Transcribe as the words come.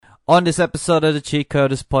On this episode of the Cheat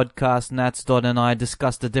Coders podcast, Nats, Don and I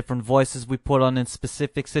discuss the different voices we put on in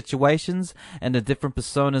specific situations and the different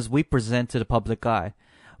personas we present to the public eye.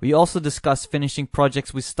 We also discuss finishing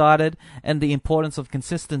projects we started and the importance of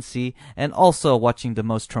consistency and also watching the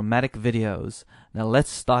most traumatic videos. Now let's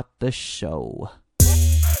start the show.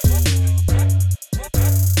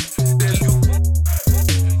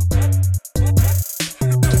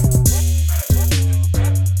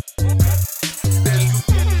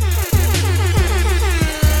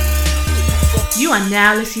 You are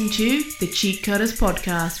now listening to the Cheat Coders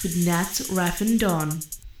podcast with Nats, Raf, and Don.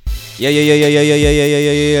 Yo.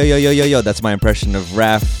 That's my impression of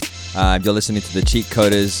Raf. You're listening to the Cheat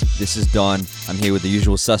Coders. This is Don. I'm here with the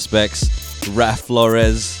usual suspects. Raf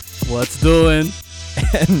Flores. What's doing?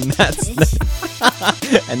 And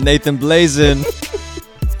and Nathan Blazin.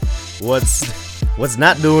 What's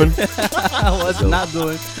not doing? What's not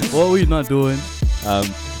doing? What were you not doing?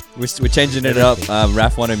 We're changing it up.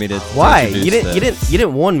 Raf wanted me to. Why? You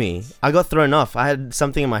didn't warn me. I got thrown off. I had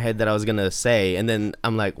something in my head that I was gonna say, and then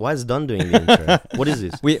I'm like, "Why is Don doing the intro? What is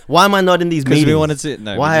this? Why am I not in these meetings? We wanted to.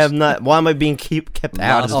 No, why am I being kept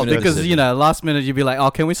out? Because last minute you'd be like,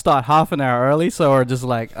 "Oh, can we start half an hour early?" So we're just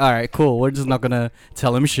like, "All right, cool. We're just not gonna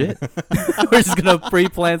tell him shit. We're just gonna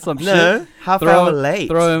pre-plan some shit. No, half hour late.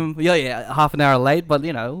 Throw him. Yeah, half an hour late. But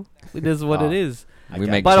it is what it is."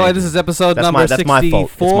 By the way, this is episode number 64. That's my fault.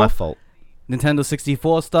 It's my fault. Nintendo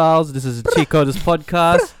 64 styles. This is a Cheat Coders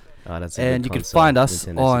podcast. And you can find us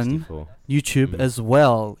on YouTube as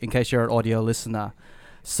well, in case you're an audio listener.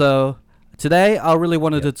 So today I really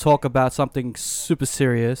wanted to talk about something super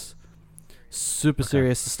serious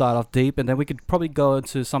to start off deep, and then we could probably go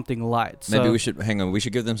into something light. Maybe we should we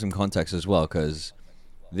should give them some context as well, because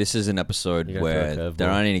this is an episode where there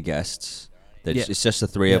aren't any guests. It's just the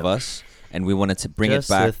three of us. And we wanted to bring it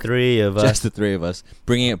back. Just the three of us.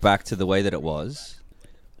 Bringing it back to the way that it was.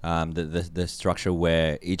 The structure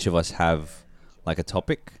where each of us have like a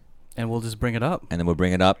topic. And we'll just bring it up. And then we'll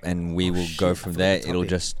bring it up and we will go from there. It'll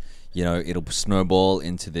just, it'll snowball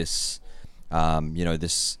into this,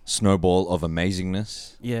 this snowball of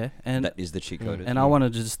amazingness. Yeah. And that is the Cheat Coders. And I want to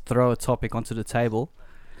just throw a topic onto the table.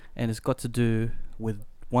 And it's got to do with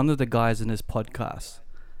one of the guys in this podcast.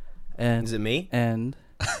 And is it me? And...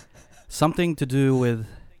 something to do with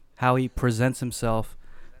how he presents himself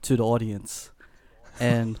to the audience.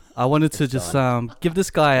 And I wanted to just give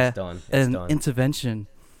this guy an intervention,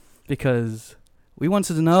 because we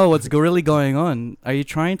wanted to know what's really going on. Are you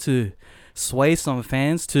trying to sway some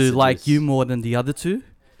fans to like you more than the other two?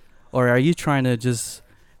 Or are you trying to do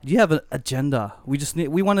you have an agenda?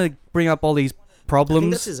 We want to bring up all these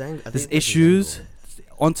problems, these issues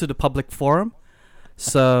onto the public forum.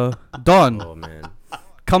 So, Don. Oh, man.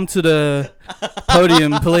 Come to the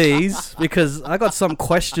podium, please, because I got some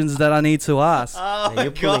questions that I need to ask.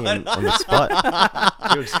 You're putting him on the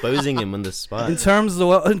spot. You're exposing him on the spot. In terms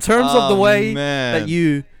of the way that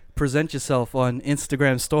you present yourself on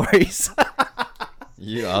Instagram stories.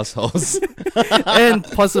 You assholes. And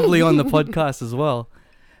possibly on the podcast as well.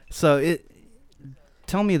 So,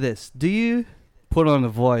 tell me this. Do you put on a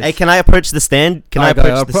voice? Hey, can I approach the stand?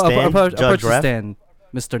 Approach the stand,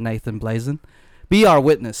 Mr. Nathan Blazin? Be our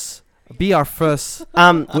witness. Be our first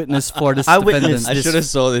witness for this defendant. I should have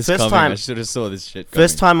saw this coming. I should have saw this shit coming.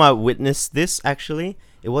 First time I witnessed this, actually,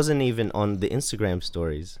 it wasn't even on the Instagram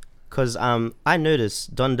stories. Because I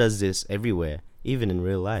noticed Don does this everywhere, even in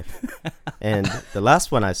real life. And the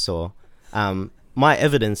last one I saw, my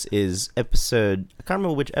evidence is episode... I can't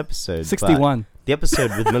remember which episode. 61. The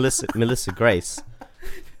episode with Melissa Grace.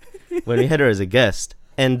 When we had her as a guest.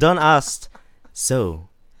 And Don asked, "So...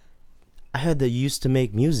 I heard that you used to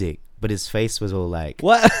make music," but his face was all like,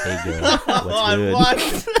 "What? Hey girl, what's good?" What?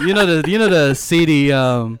 You know the seedy,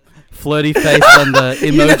 flirty face on the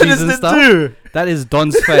emojis and stuff. Too. That is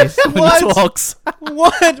Don's face when he talks.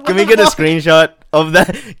 What? Can we get a screenshot of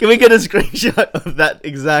that? Can we get a screenshot of that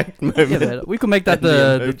exact moment? Yeah, man, we could make that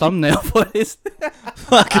the thumbnail for this.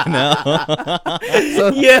 Fucking hell.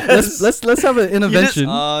 So yes. Let's have an intervention.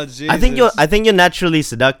 Oh, Jesus. I think you're naturally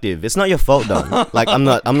seductive. It's not your fault, Don. Like I'm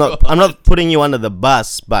not putting you under the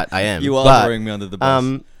bus, but I am. You are throwing me under the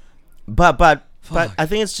bus. But I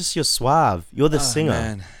think it's just you're suave. You're the singer.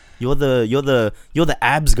 Man. You're the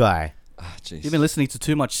abs guy. Oh, you've been listening to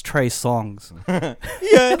too much Trey songs. Yeah.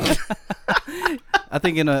 I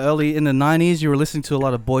think in the 90s you were listening to a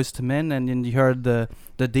lot of Boys to Men, and then you heard the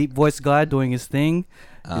deep voice guy doing his thing.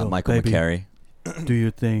 Michael McCary. Do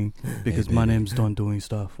your thing, because my name's Don doing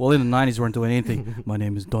stuff. Well, in the 90s we weren't doing anything. My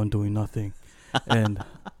name is Don doing nothing, and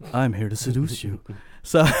I'm here to seduce you.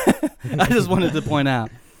 So I just wanted to point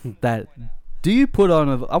out that Do you put on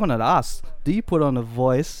I wanted to ask, do you put on a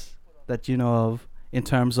voice that you know of in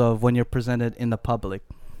terms of when you're presented in the public?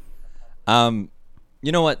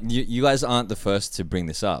 You know what? You guys aren't the first to bring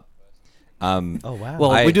this up. Oh wow!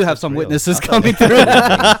 Well, we do have some witnesses coming through.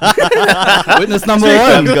 Witness number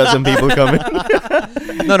one. We've got some people coming.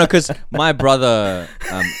 No, because my brother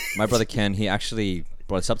Ken, he actually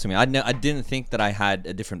brought this up to me. I didn't think that I had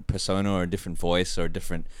a different persona or a different voice or a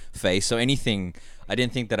different face or anything. I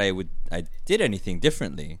didn't think that I did anything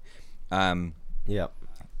differently.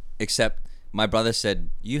 Except my brother said,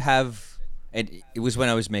 you have... And it was when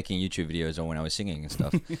I was making YouTube videos or when I was singing and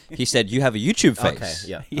stuff. He said, you have a YouTube face.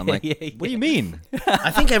 Okay, I'm like, what do you mean?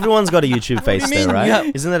 I think everyone's got a YouTube face there,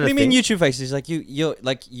 right? Isn't that a thing? What do you mean YouTube face? He's like,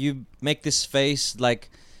 you make this face like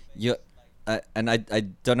you're... and I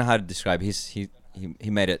don't know how to describe. He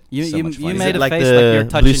made it so much funny. You made a face like you're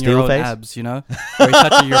touching your own abs, you know? Or you're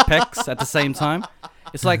touching your pecs at the same time.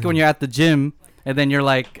 It's like when you're at the gym and then you're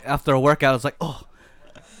like, after a workout, it's like, oh.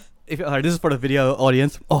 This is for the video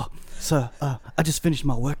audience. Oh. So, I just finished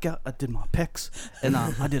my workout. I did my pecs, and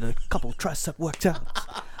I did a couple tricep workouts.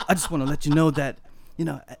 I just want to let you know that, you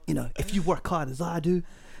know, if you work hard as I do,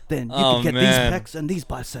 then you can get these pecs and these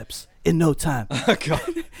biceps in no time. Oh God!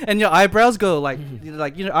 And your eyebrows go like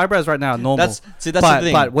eyebrows right now are normal. That's the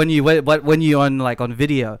thing. But when you on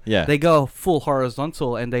video, they go full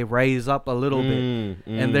horizontal and they raise up a little bit,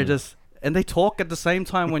 and they're just. And they talk at the same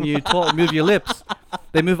time when you talk. Move your lips.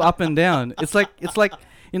 They move up and down. It's like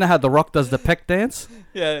you know how The Rock does the peck dance.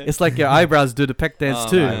 Yeah. It's like your eyebrows do the peck dance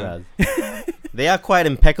too. They are quite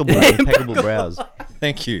impeccable. Impeccable brows.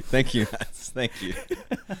 Thank you. Thank you. So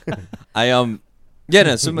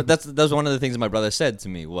that was one of the things my brother said to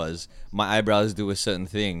me was my eyebrows do a certain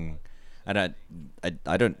thing, and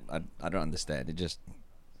I don't understand. It just.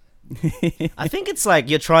 I think it's like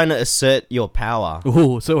you're trying to assert your power.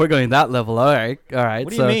 Ooh, so we're going that level. All right. What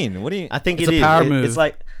do you mean? I think it's a power move.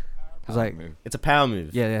 It's a power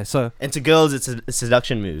move. Yeah. So, and to girls, it's a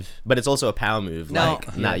seduction move, but it's also a power move.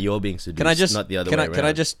 You're being seduced. Can I just not the other way around?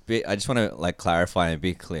 I just want to like clarify and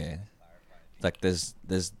be clear. Like, there's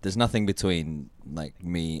nothing between like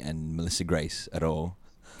me and Melissa Grace at all.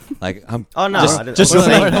 Like I'm just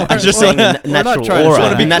saying natural aura. I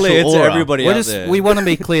want to be clear to everybody out there. We want to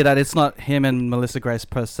be clear that it's not him and Melissa Grace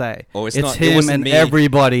per se. Or it's him and me.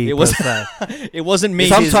 Everybody per se. It wasn't me.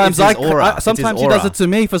 Sometimes sometimes he does it to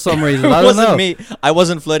me for some reason. I don't know. Me. I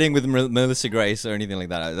wasn't flirting with Melissa Grace or anything like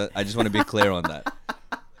that. I just want to be clear on that.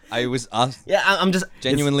 I was I'm just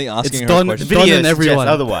genuinely asking her questions. The video suggests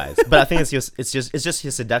otherwise, but I think it's just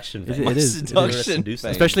his seduction face. It is seduction face.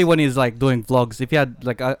 Especially when he's like doing vlogs. If you had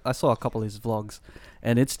like I saw a couple of his vlogs,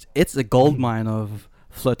 and it's a goldmine of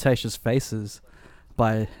flirtatious faces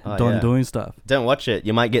by Don doing stuff. Don't watch it;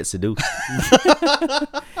 you might get seduced.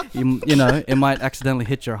 you know, it might accidentally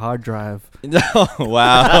hit your hard drive.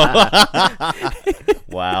 Wow.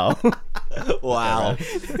 Wow.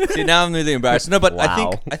 See, now I'm really embarrassed. No, but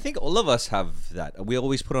I think all of us have that. We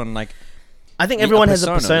always put on like. I think everyone has a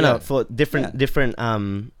persona for different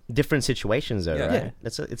situations, though, right? Yeah.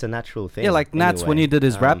 It's a natural thing. Yeah, like Nats when he did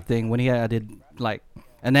his rap thing, when he did like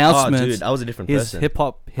announcements. Oh, dude, I was a different person.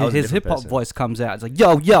 His hip hop voice comes out. It's like,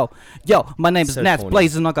 yo, my name is Nats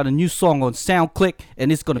Blazing. I got a new song on SoundClick,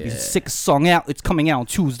 and it's gonna be the sickest song out. It's coming out on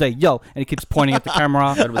Tuesday, yo. And he keeps pointing at the camera.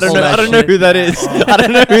 I don't know who that is. I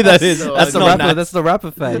don't know who that is. That's the rapper. That's the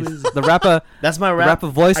rapper face. The rapper. That's my rapper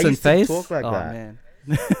voice and face. Talk like that. Man.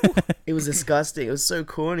 It was disgusting. It was so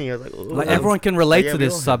corny. I was like everyone can relate to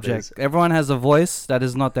this subject. Everyone has a voice that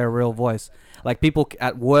is not their real voice. Like people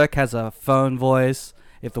at work has a phone voice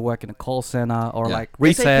if they work in a call center or like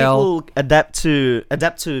retail. People adapt to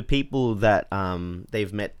people that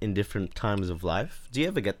they've met in different times of life. Do you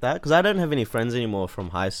ever get that? Because I don't have any friends anymore from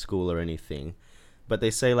high school or anything. But they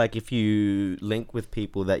say like if you link with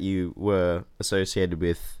people that you were associated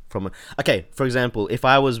with for example, if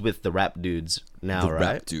I was with the rap dudes now,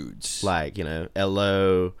 rap dudes, like, you know,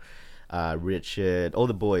 Elo, Richard, all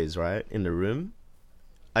the boys, right, in the room,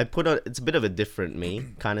 it's a bit of a different me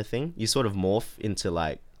kind of thing. You sort of morph into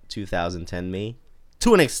like 2010 me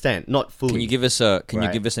to an extent, not fully. Can you give us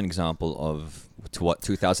an example of what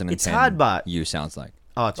 2010 it's hard, but you sounds like?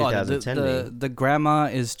 Oh, 2010 the grammar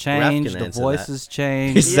is changed, the voice is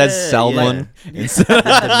changed. He says salmon.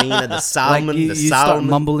 The demeanor, the salmon, like you start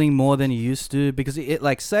mumbling more than you used to because it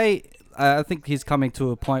like say I think he's coming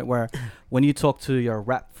to a point where when you talk to your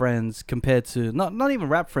rap friends compared to not even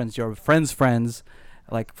rap friends, your friends,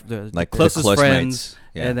 like the closest friends,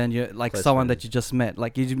 and then you're like close someone friends that you just met,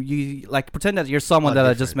 like you like pretend that you're someone that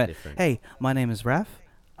I just met. Different. Hey, my name is Raf.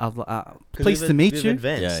 pleased to meet you.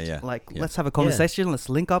 Yeah. Let's have a conversation. Let's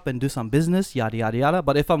link up and do some business. Yada yada yada.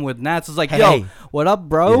 But if I'm with Nats, it's like, yo, what up,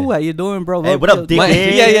 bro? How you doing, bro? Hey, what up, dick?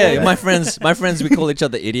 My friends, we call each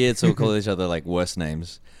other idiots, or we call each other like worse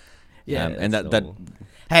names. Yeah, and that.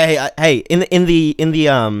 Hey! In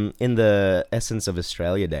the essence of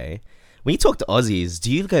Australia Day, when you talk to Aussies,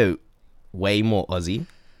 do you go way more Aussie?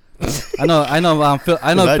 I know.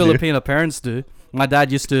 Filipino parents do. My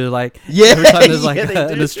dad used to every time there's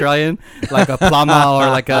an Australian, like a plumber or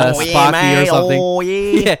like a Sparky or something. Oh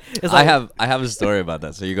yeah. It's I have a story about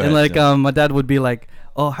that. So you go ahead. And my dad would be like,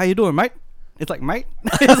 "Oh, how you doing, mate?" It's like, mate.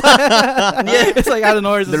 It's like I don't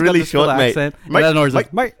know. It's the really short mate. Accent. Mate. I don't know. It's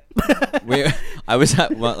like, mate. I was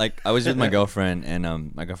with my girlfriend,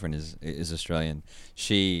 and my girlfriend is Australian.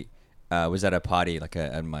 She was at a party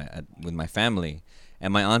with my family,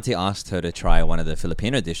 and my auntie asked her to try one of the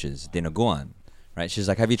Filipino dishes, dinuguan. Right? She's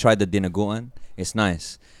like, "Have you tried the dinuguan? It's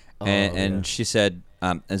nice." And she said,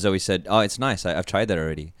 and Zoe said, "Oh, it's nice. I've tried that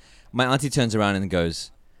already." My auntie turns around and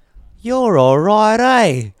goes, "You're all right,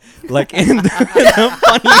 eh?" Like in the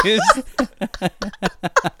funniest,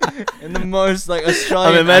 in the most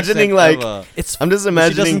Australian. I'm imagining ever. I'm just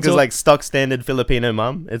imagining because stock standard Filipino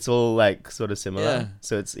mum, it's all sort of similar. Yeah.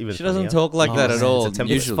 So it's even. She doesn't talk like that at all.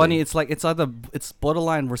 It's funny. It's like it's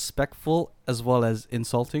borderline respectful as well as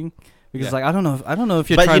insulting. Because I don't know if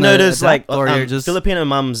you're but trying you notice to adapt or you're just Filipino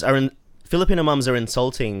mums are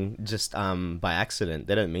insulting just by accident.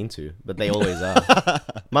 They don't mean to, but they always are.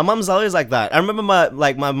 My mum's always like that. I remember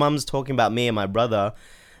my mum's talking about me and my brother,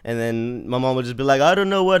 and then my mum would just be like, "I don't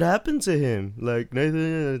know what happened to him," like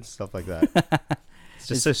stuff like that. It's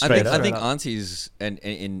just so straight up. I think aunties and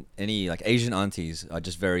in any Asian aunties are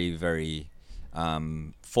just very, very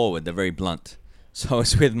forward. They're very blunt. So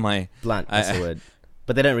it's with my blunt. That's the word.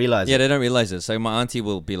 But they don't realize it. Yeah, they don't realize it. So my auntie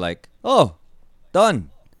will be like, "Oh, Don,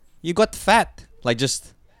 you got fat." Like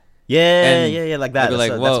just... Yeah, like that. I'll be like,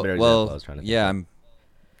 that's a better example I was trying to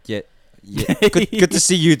think. Good to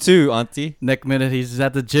see you too, auntie. Next minute he's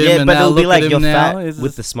at the gym and but now it'll be look at him you're now. fat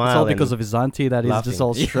with the smile. It's all because of his auntie that he's laughing. just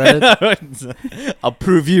all shredded. I'll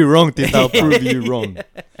prove you wrong, Tita. I'll prove you wrong.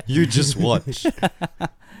 You just watch.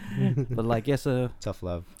 But yes, tough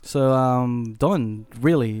love. So Don,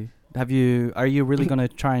 really... Are you really going to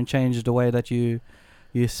try and change the way that you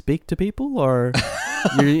speak to people, or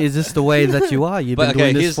is this the way that you are? You've been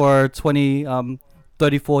doing this for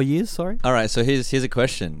 34 years, sorry? All right, so here's a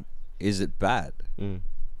question. Is it bad?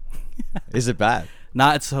 Is it bad?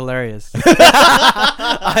 Nah, it's hilarious.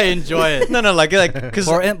 I enjoy it. No, cuz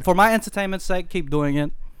for my entertainment's sake, keep doing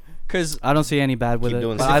it. Cuz I don't see any bad with it.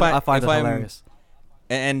 But I find it hilarious.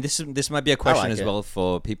 And this might be a question as well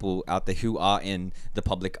for people out there who are in the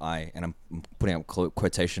public eye, and I'm putting up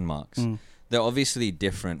quotation marks. They're obviously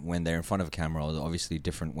different when they're in front of a camera, or they're obviously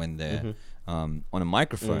different when they're on a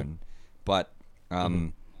microphone. But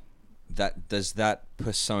is that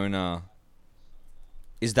persona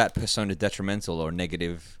detrimental or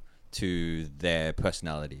negative to their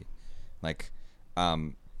personality?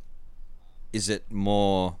 Is it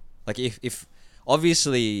more if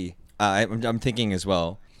obviously... I'm thinking as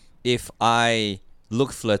well, if I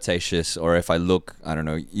look flirtatious, or if I look, I don't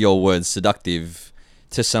know, your words, seductive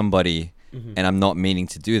to somebody, and I'm not meaning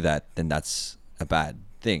to do that, then that's a bad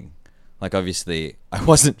thing. Obviously, I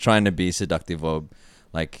wasn't trying to be seductive or,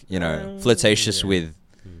 flirtatious with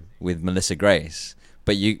Melissa Grace.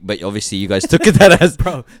 But obviously you guys took that as...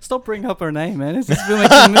 Bro, stop bringing up her name, man. It's just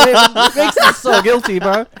it makes me so guilty,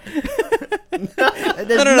 bro.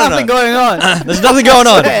 There's nothing going on. There's nothing going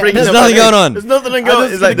on. There's nothing going on. There's nothing going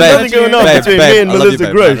on. It's like nothing going on between me and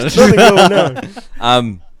Melissa Grace. Nothing going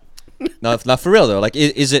on. No, for real though.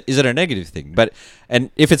 Is it a negative thing? And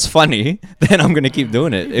if it's funny, then I'm gonna keep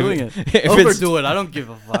doing it. Overdo it. I don't give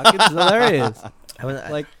a fuck. It's hilarious.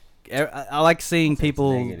 I like seeing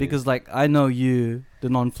people because I know you, the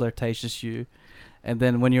non-flirtatious you, and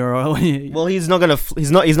then when you're well, he's not gonna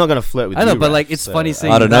flirt with you. I know, but it's funny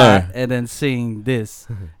seeing that and then seeing this.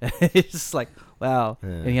 It's just wow,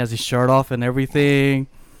 and he has his shirt off and everything.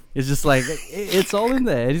 It's just it's all in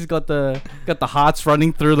there. He's got the hearts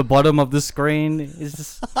running through the bottom of the screen. It's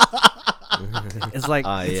just. It's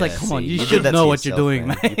come on, you should know what you're doing,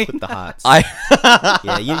 man. You put the hearts.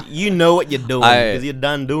 You know what you're doing because you're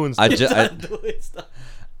done doing stuff.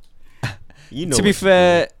 You know. To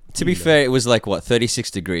be fair, it was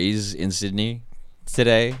 36 degrees in Sydney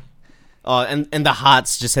today. Oh, and the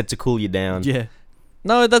hearts just had to cool you down. Yeah.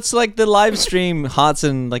 No, that's the live stream hearts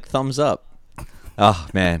and thumbs up. Oh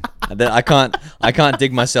man, I can't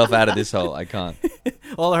dig myself out of this hole. I can't.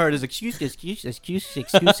 All I heard is excuses.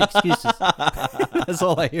 That's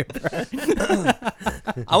all I hear.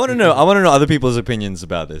 I want to know other people's opinions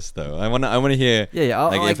about this, though. I want to hear. Yeah.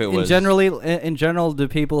 Like, if it was in general, do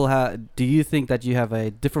people do you think that you have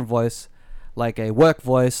a different voice, like a work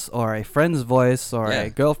voice or a friend's voice or a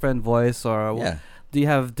girlfriend voice, or do you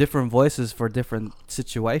have different voices for different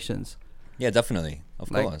situations? Yeah, definitely. Of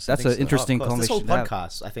course. That's an interesting conversation. This whole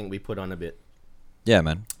podcast, I think we put on a bit. Yeah,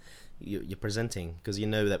 man. You're presenting because you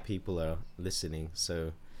know that people are listening,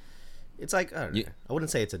 so it's like I don't know. I wouldn't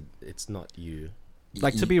say it's not you.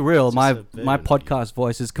 Like, to be real, my podcast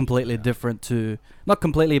voice is completely different to, not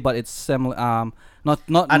completely, but it's similar. Not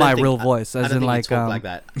my real voice, as in like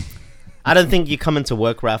that. I don't think you come into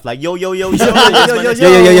work, Raf, like yo. This is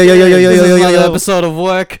another episode of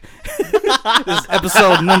work. This is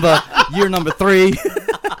episode year number 3.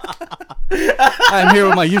 I'm here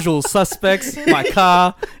with my usual suspects, my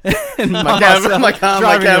car, and my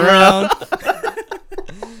camera around.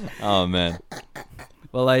 Oh man.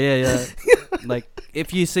 Well, yeah. Like,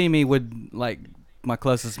 if you see me with like my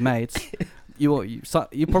closest mates, you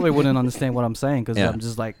probably wouldn't understand what I'm saying because I'm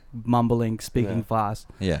just like mumbling, speaking fast,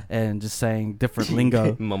 and just saying different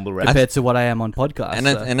lingo compared to what I am on podcasts.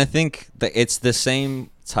 And I think that it's the same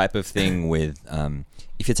type of thing with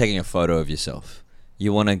if you're taking a photo of yourself,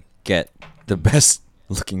 you want to get the best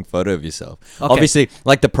looking photo of yourself. Okay. Obviously,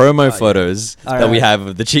 like the promo photos that we have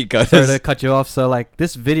of the cheat codes. Sorry to cut you off. So, like,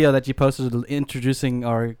 this video that you posted introducing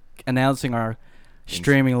or announcing our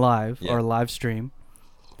streaming live or live stream,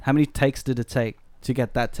 how many takes did it take to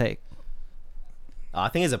get that take? I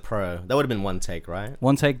think it's a pro. That would have been one take, right?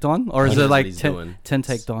 One take Don? Or is it like 10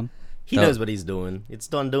 take Don? He knows what he's doing. It's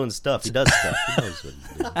Don doing stuff. He does stuff. He knows what he's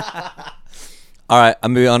doing. All right,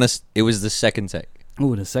 I'm going to be honest. It was the second take.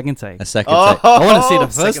 Ooh, the second take. A second take. I want to see the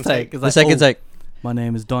first take. The second take. My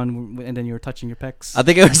name is Don, and then you were touching your pecs. I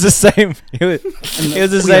think it was the same. It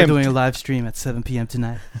was the same. We are doing a live stream at 7 p.m.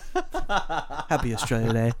 tonight. Happy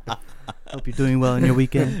Australia Day. Hope you're doing well in your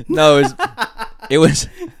weekend. No, it was.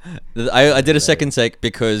 I did a second take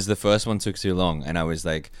because the first one took too long, and I was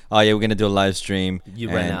like, "Oh yeah, we're gonna do a live stream,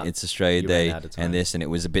 and it's Australia Day, and this," and it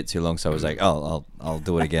was a bit too long, so I was like, "Oh, I'll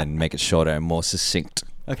do it again, make it shorter and more succinct."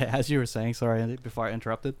 Okay, as you were saying, sorry, before I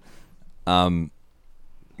interrupted.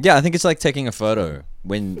 Yeah, I think it's like taking a photo.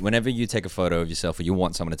 Whenever you take a photo of yourself, or you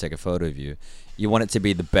want someone to take a photo of you, you want it to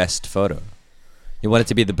be the best photo. You want it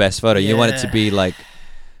to be the best photo. Yeah. You want it to be like.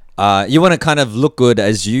 You want to kind of look good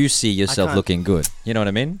as you see yourself looking good. You know what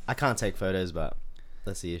I mean? I can't take photos, but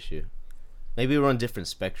that's the issue. Maybe we're on different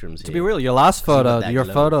spectrums here. To be real, your last photo,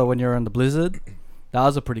 photo when you were in the blizzard, that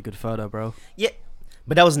was a pretty good photo, bro. Yeah,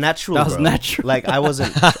 but that was natural. That was natural. Like I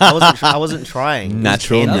wasn't trying.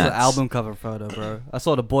 Natural. That was an album cover photo, bro. I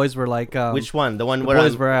saw the boys were like. Which one? The one where I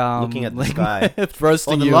was looking at the sky.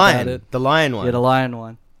 Roasting the you lion. about it. The lion one. Yeah, the lion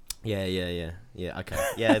one. Yeah, okay.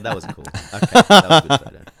 Yeah, that was cool. Okay, that was a good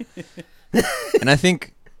photo.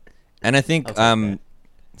 And I think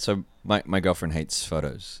so my girlfriend hates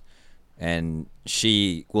photos, and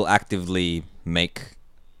she will actively make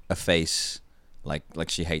a face like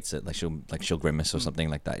she hates it, like she'll grimace or something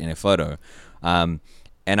like that in a photo. And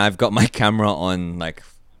I've got my camera on like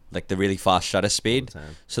the really fast shutter speed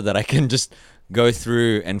so that I can just go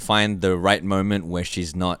through and find the right moment where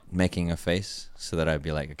she's not making a face, so that I'd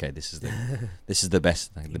be like, okay, this is the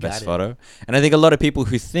best, like, the best photo. And I think a lot of people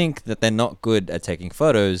who think that they're not good at taking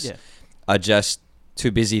photos are just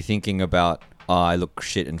too busy thinking about, oh, I look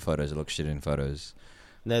shit in photos.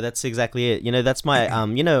 No, that's exactly it. You know, that's my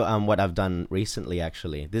what I've done recently.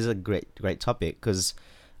 Actually, this is a great topic because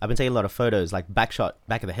I've been taking a lot of photos, like back of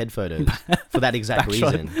the head photos, for that exact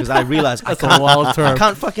reason. Because I realized I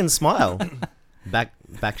can't fucking smile. Back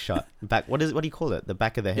shot. What do you call it? The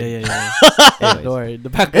back of the head. Yeah. Don't worry, the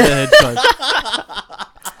back of the head shot.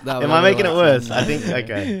 Am I making it worse? I think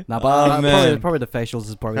okay. Nah, but probably the facials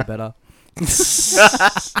is probably better.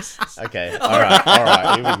 Okay. All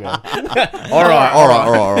right. Here we go. All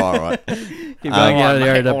right. Keep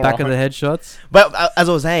going the back of the head shots. But as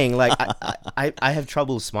I was saying, like I have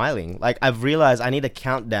trouble smiling. Like I've realized I need a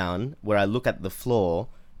countdown where I look at the floor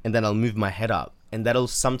and then I'll move my head up, and that'll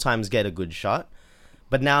sometimes get a good shot.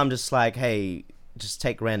 But now I'm just like, hey, just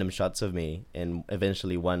take random shots of me, and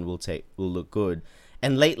eventually one will look good.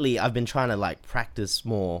 And lately I've been trying to like practice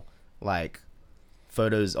more like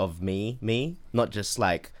photos of me, not just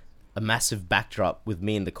like a massive backdrop with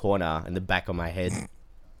me in the corner and the back of my head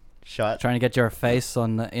shot. Trying to get your face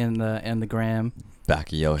in the gram. Back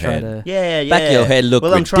of your head. Yeah. Back of your head look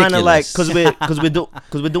ridiculous. I'm trying to like, cause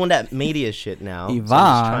we're doing that media shit now. Yvonne. So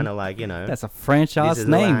I'm just trying to like, that's a franchise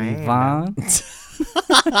name, Yvonne.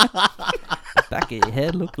 back of your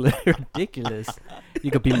head look ridiculous. You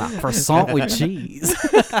could be my croissant with cheese.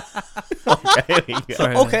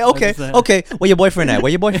 Sorry, okay. Where your boyfriend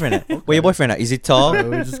at? Is he tall?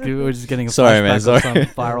 We're just getting a sorry, man. Sorry. Some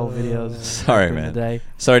viral videos. Sorry, man.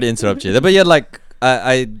 Sorry to interrupt you. But yeah, like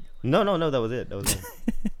I. No. That was it.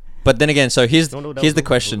 But then again, so here's the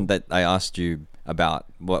question that I asked you about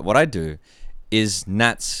what I do. Is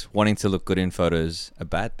Nats wanting to look good in photos a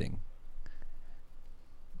bad thing?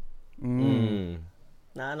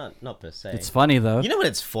 Nah, not per se. It's funny though. You know when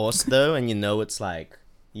it's forced though, and you know it's like,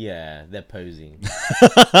 yeah, they're posing.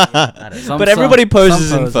 But everybody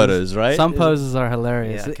poses in photos, right? Some poses are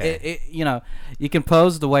hilarious. Yeah, okay. You know, you can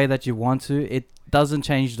pose the way that you want to. It doesn't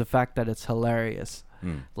change the fact that it's hilarious.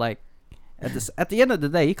 Like at the end of the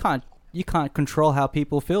day, you can't control how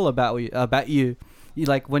people feel about you. You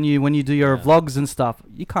like when you do your vlogs and stuff,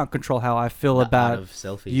 you can't control how I feel about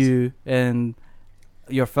you and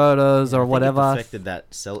your photos or whatever. You've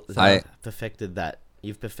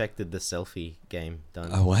perfected the selfie game. Done.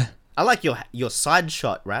 Oh, what? I like your side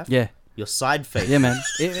shot, Raph. Yeah. Your side face. Yeah, man.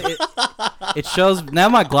 It shows now.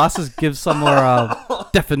 My glasses give some more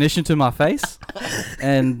definition to my face,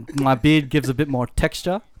 and my beard gives a bit more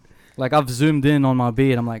texture. Like I've zoomed in on my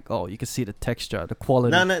beard, I'm like, oh, you can see the texture, the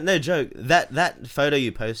quality. No joke. That photo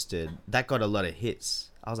you posted, that got a lot of hits.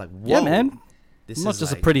 I was like, whoa. Yeah, man. This is not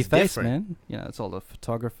just like, a pretty face, different. Man. You know, it's all the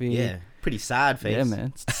photography. Yeah, pretty sad face. Yeah,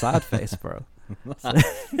 man. It's a sad face, bro. I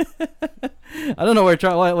don't know what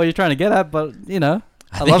you're trying to get at, but you know,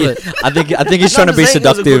 I love it. I think he's trying to be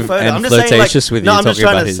seductive and flirtatious with you.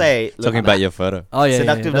 Talking about your photo. Oh yeah,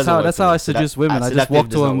 that's how I seduce women. I just walk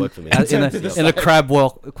to them in a crab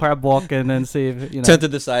walk, and then see if you know. Turn to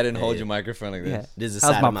the side and hold your microphone like this. Yeah. This is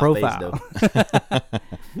how's my profile?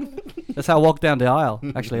 That's how I walk down the aisle.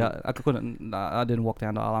 Actually, I couldn't. No, I didn't walk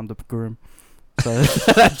down the aisle. I'm the groom. So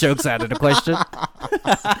that joke's out of the question.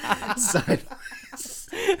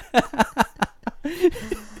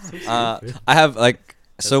 I have like.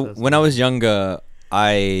 So when I was younger,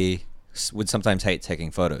 I would sometimes hate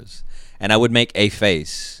taking photos, and I would make a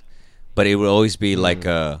face, but it would always be like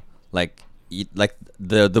the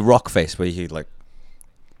rock face where you like.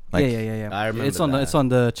 Yeah. I remember it's on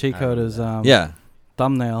the cheat coders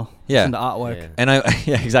thumbnail. Yeah, it's in the artwork. Yeah. And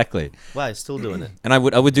exactly. Wow, he's still doing it. And I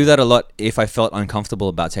would do that a lot if I felt uncomfortable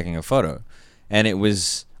about taking a photo, and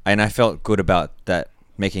I felt good about that.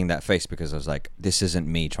 Making that face because I was like, this isn't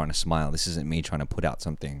me trying to smile. This isn't me trying to put out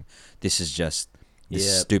something. This is just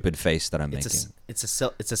this stupid face that I'm making. It's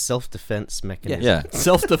a self-defense mechanism. Yeah.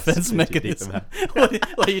 Self-defense mechanism.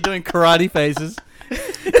 What are you doing? Karate faces.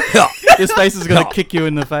 This face is gonna kick you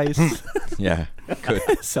in the face. Yeah, good.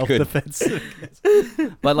 Self-defense.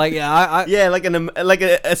 But like, like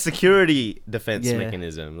a security defense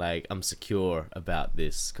mechanism. Like I'm secure about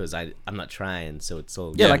this because I'm not trying, so it's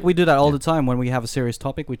all. Yeah, like we do that all the time when we have a serious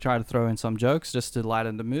topic. We try to throw in some jokes just to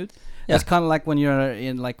lighten the mood. Yeah. It's kind of like when you're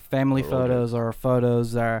in like family photos or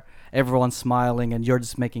photos where everyone's smiling and you're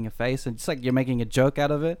just making a face, and it's like you're making a joke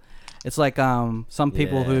out of it. It's like some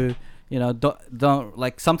people who. You know, don't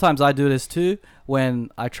like. Sometimes I do this too when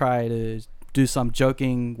I try to do some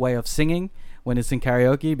joking way of singing when it's in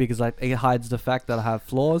karaoke because like it hides the fact that I have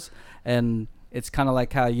flaws, and it's kind of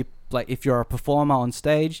like how you like if you're a performer on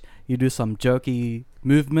stage, you do some jokey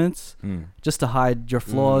movements just to hide your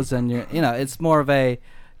flaws and your it's more of a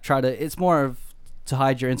to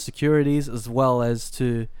hide your insecurities as well as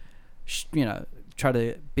to try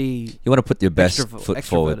to be. You want to put your best foot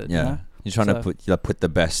forward, yeah. You know? You're trying to put the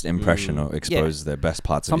best impression or expose the best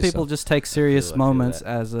parts of yourself. Some people just take serious moments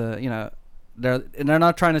as they're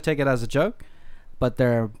not trying to take it as a joke, but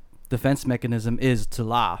their defense mechanism is to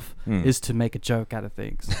laugh, is to make a joke out of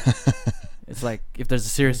things. It's like if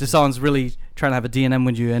someone's really trying to have a D&M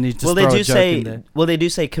with you and you just throw a joke in there. Well, they do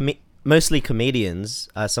say mostly comedians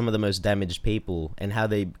are some of the most damaged people, and how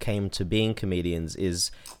they came to being comedians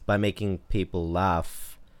is by making people laugh.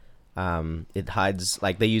 It hides,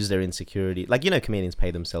 like they use their insecurity, like comedians pay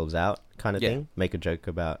themselves out kind of thing. Make a joke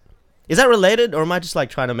about. Is that related, or am I just like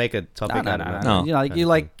trying to make a topic out of it? No.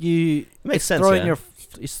 It makes sense.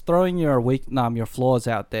 It's throwing your flaws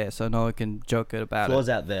out there so no one can joke about flaws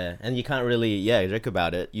out there, and you can't really joke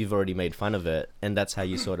about it. You've already made fun of it, and that's how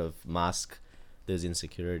you sort of mask those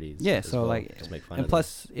insecurities. Yeah, so like just make fun and of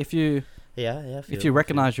plus them. If you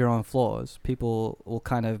recognize your own flaws, people will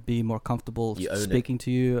kind of be more comfortable speaking to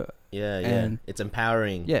you. And it's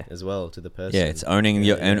empowering as well to the person. Yeah, it's owning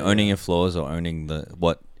your flaws or owning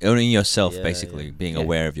yourself, basically being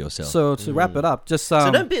aware of yourself. So to wrap it up, just so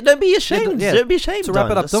don't be ashamed. Don't be ashamed. To wrap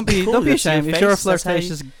it up, don't be ashamed. If you're a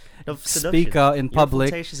flirtatious speaker in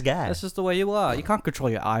public, that's just the way you are. You can't control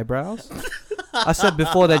your eyebrows. I said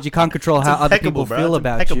before that you can't control how other people feel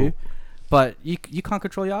about you, but you can't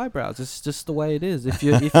control your eyebrows. It's just the way it is. If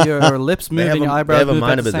your lips move and your eyebrows move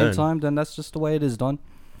at the same time, then that's just the way it is, Don.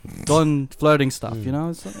 Don flirting stuff, you know,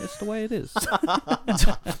 it's the way it is.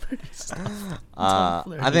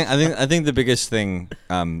 I think the biggest thing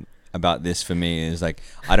about this for me is like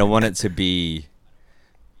I don't want it to be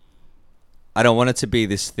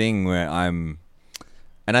this thing where I'm,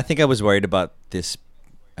 and I think I was worried about this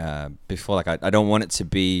before. Like I don't want it to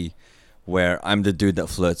be where I'm the dude that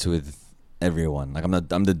flirts with everyone. Like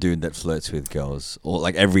I'm the dude that flirts with girls, or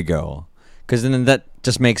like every girl, because then that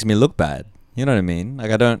just makes me look bad. You know what I mean?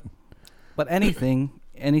 Like I don't. But anything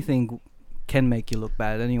can make you look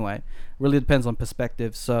bad anyway. Really depends on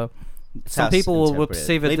perspective. So some people will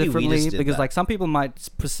perceive it differently because like some people might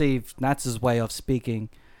perceive Nats's way of speaking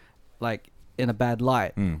like in a bad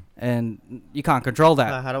light, and you can't control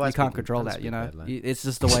that. How do I you can't control that. You know, it's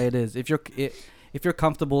just the way it is. If you're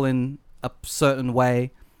comfortable in a certain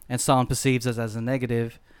way and someone perceives it as a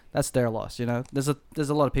negative, that's their loss. You know, there's a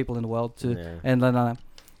lot of people in the world too, and then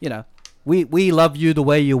you know. We love you the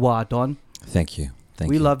way you are, Don. Thank you.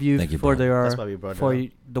 We love you for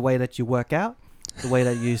the way that you work out, the way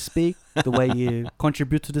that you speak, the way you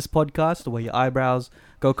contribute to this podcast, the way your eyebrows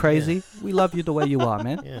go crazy. Yeah. We love you the way you are,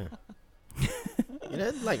 man. Yeah. You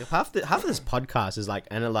know, like half of this podcast is like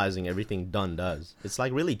analyzing everything Don does. It's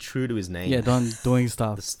like really true to his name. Yeah, Don doing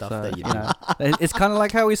stuff. The stuff that you do. Know, it's kind of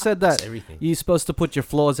like how we said that you're supposed to put your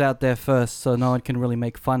flaws out there first, so no one can really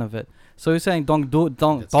make fun of it. So he's saying Don doing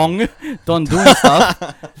stuff. Don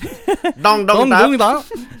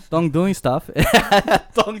doing stuff.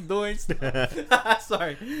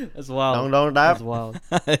 Sorry, that's wild. That's wild.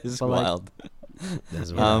 It's wild.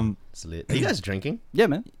 That's wild. It's lit. Are you guys drinking? Yeah,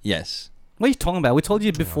 man. Yes. What are you talking about? We told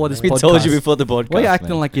you before this podcast. We told you before the podcast. Why are you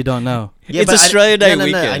acting like you don't know? Yeah, it's Australia Day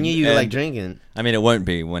weekend. No, I knew you like drinking. I mean, it won't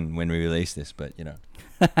be when we release this, but you know.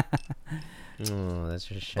 Oh, that's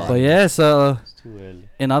just a shame. But yeah, so it's too early.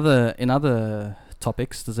 In other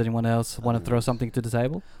topics, does anyone else want to throw something to the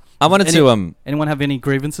table? I wanted to anyone have any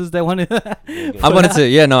grievances they wanted? I wanted to.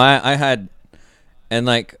 Yeah, no, I had, and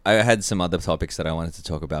like I had some other topics that I wanted to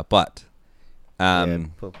talk about, but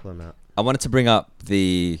pull them out. I wanted to bring up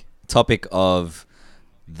the topic of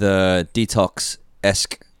the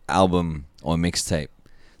Detox-esque album or mixtape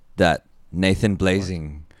that Nathan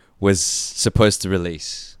Blazing was supposed to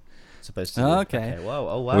release. Okay. Wow.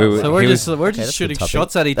 Oh wow. So we're just shooting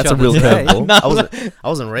shots at each other. That's a real curveball. I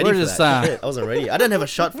wasn't ready for that. I wasn't ready. I didn't have a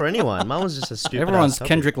shot for anyone. Mine was just a stupid. Everyone's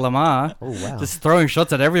Kendrick Lamar. Oh wow. Just throwing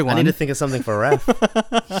shots at everyone. I need to think of something for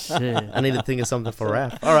Raph. Shit. I need to think of something for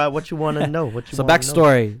Raph. All right, what you want to know? So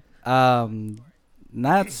backstory.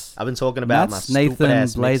 Nats. I've been talking about my Nathan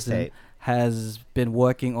Blazing has been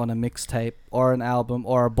working on a mixtape or an album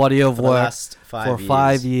or a body of work for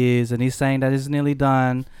 5 years, and he's saying that it's nearly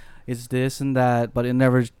done. It's this and that, but it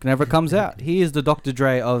never comes out. He is the Dr.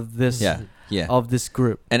 Dre of this of this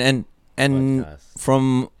group. And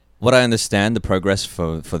from what I understand, the progress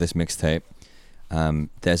for this mixtape,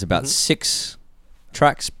 there's about 6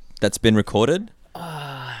 tracks that's been recorded.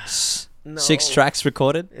 No, 6 tracks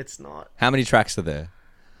recorded? It's not. How many tracks are there?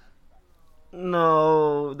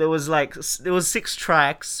 No, there was 6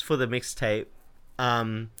 tracks for the mixtape.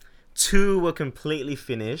 2 were completely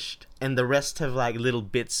finished, and the rest have like little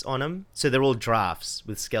bits on them. So they're all drafts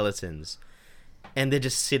with skeletons, and they're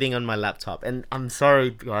just sitting on my laptop. And I'm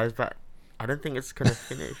sorry, guys, but I don't think it's gonna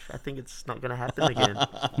finish. I think it's not gonna happen again.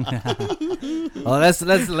 Oh,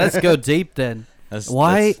 let's go deep then.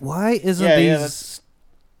 Why isn't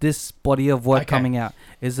this body of work coming out?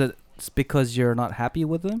 Is it because you're not happy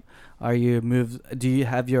with them? Are you moved? Do you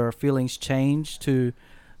have your feelings changed to?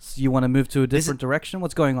 You want to move to a different direction?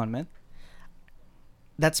 What's going on, man?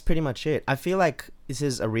 That's pretty much it. I feel like this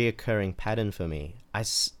is a reoccurring pattern for me. I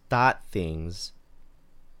start things,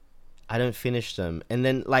 I don't finish them, and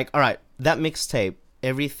then like, all right, that mixtape,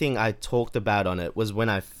 everything I talked about on it was when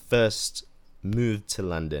I first moved to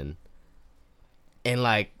London, and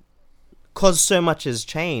like, cause so much has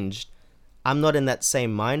changed, I'm not in that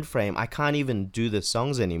same mind frame. I can't even do the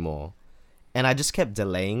songs anymore, and I just kept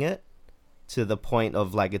delaying it. To the point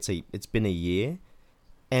of like it's been a year,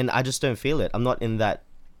 and I just don't feel it. I'm not in that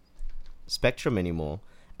spectrum anymore,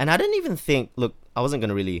 and I didn't even think. Look, I wasn't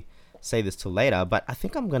gonna really say this till later, but I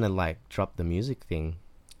think I'm gonna like drop the music thing.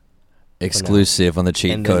 Exclusive on the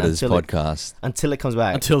Cheat Coders podcast until it comes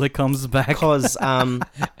back. Until it comes back, because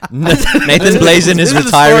Nathan Blazing is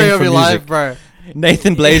retiring from music, life, bro.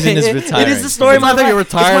 Nathan Blazing is retiring. It is the story of my life. You're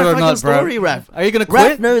retired or not, bro. Story, Raph. Are you gonna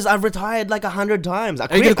quit? Raph knows I've retired like 100 times. I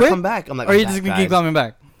quit, I come back. I'm like, or are you just gonna keep coming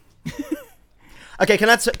back? Okay, can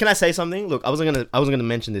I say something? Look, I wasn't gonna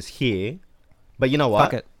mention this here, but you know what?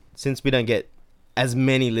 Fuck it. Since we don't get as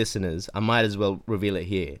many listeners, I might as well reveal it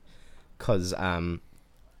here, because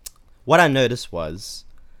what I noticed was,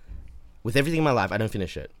 with everything in my life, I don't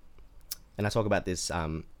finish it, and I talk about this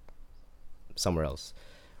somewhere else.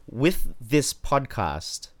 With this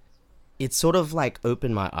podcast, it sort of like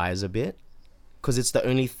opened my eyes a bit, because it's the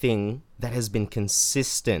only thing that has been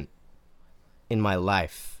consistent in my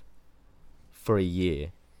life for a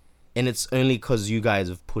year, and it's only because you guys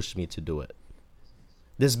have pushed me to do it.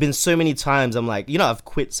 There's been so many times I'm like, I've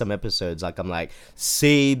quit some episodes, like I'm like,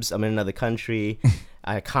 Siebes, I'm in another country,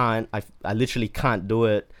 I literally can't do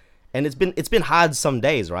it. And it's been hard some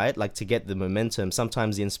days, right? Like to get the momentum.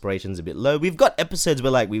 Sometimes the inspiration's a bit low. We've got episodes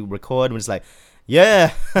where like we record and it's like,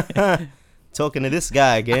 yeah, talking to this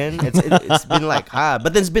guy again. It's been like hard,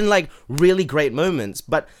 but there's been like really great moments.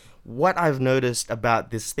 But what I've noticed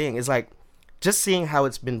about this thing is like just seeing how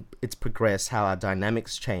it's progressed, how our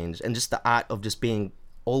dynamics change, and just the art of just being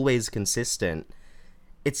always consistent.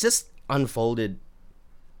 It's just unfolded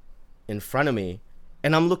in front of me.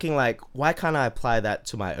 And I'm looking like, why can't I apply that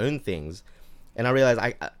to my own things? And I realized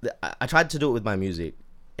I tried to do it with my music,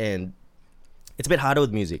 and it's a bit harder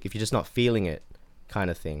with music if you're just not feeling it, kind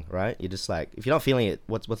of thing, right? You're just like, if you're not feeling it,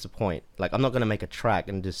 what's the point? Like, I'm not gonna make a track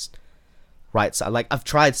and just write. So, like, I've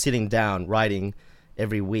tried sitting down writing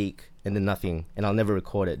every week and then nothing, and I'll never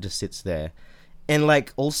record it. It just sits there. And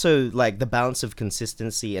like also like the balance of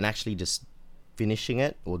consistency and actually just finishing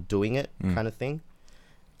it or doing it, kind of thing.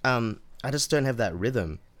 I just don't have that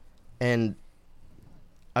rhythm. And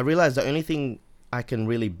I realized the only thing I can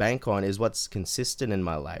really bank on is what's consistent in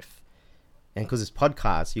my life. And because it's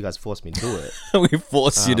podcast, you guys forced me to do it. We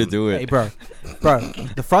forced you to do it. Hey, bro,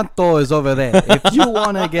 the front door is over there. If you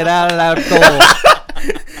want to get out of that door...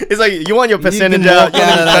 It's like, you want your percentage out, you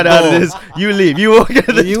cut out of this, you leave. You walk out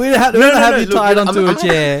of this. You have you tied onto a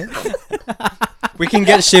chair. We can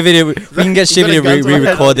get Shivy to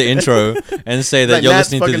re-record the intro and say that you're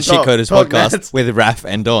listening to the Cheat Coders podcast Nats. With Raf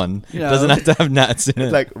and Don. It doesn't have to have Nats in it.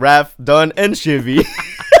 It's like Raf, Don, and Shivy.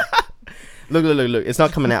 Look. It's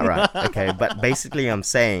not coming out right. Okay, but basically I'm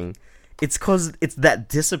saying it's because it's that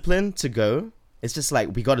discipline to go. It's just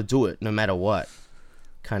like, we got to do it no matter what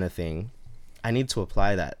kind of thing. I need to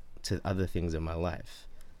apply that to other things in my life.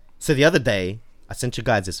 So the other day, I sent you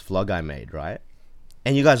guys this vlog I made, right?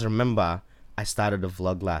 And you guys remember... I started a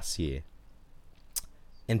vlog last year,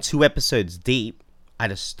 and 2 episodes deep, I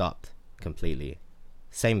just stopped completely.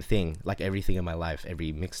 Same thing, like everything in my life,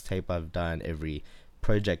 every mixtape I've done, every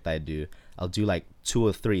project I do, I'll do like 2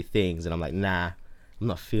 or 3 things, and I'm like, nah, I'm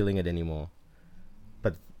not feeling it anymore.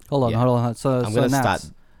 But hold on. So I'm gonna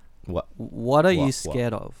Nats, start. What are you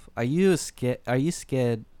scared of? Are you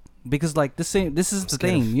scared? Because like this is the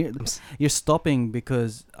thing. You're stopping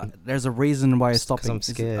because there's a reason why you're stopping. I'm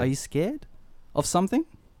scared. Are you scared of something?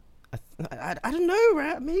 I don't know,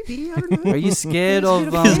 right? Maybe, I don't know. Are you scared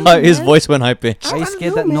of his voice went high pitched? Are you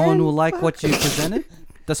scared that no one will like what you presented?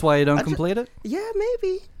 That's why you don't complete it? Yeah,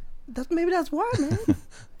 maybe. That's why, man.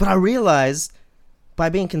 But I realized by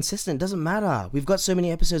being consistent, it doesn't matter. We've got so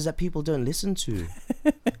many episodes that people don't listen to.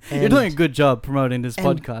 You're doing a good job promoting this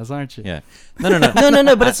podcast, aren't you? Yeah. No.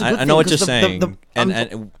 But it's a good thing. I know what you're saying.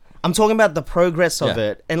 I'm talking about the progress of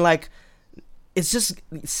it, and like, it's just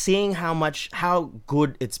seeing how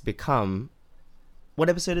good it's become. What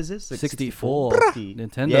episode is this? Like 64.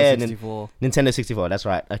 Nintendo 64. Nintendo 64. That's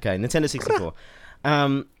right. Okay, Nintendo 64.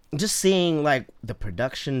 Just seeing like the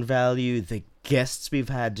production value, the guests we've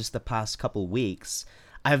had just the past couple weeks.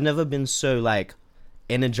 I've never been so like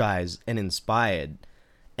energized and inspired,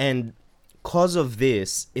 and because of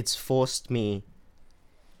this, it's forced me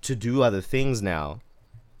to do other things now.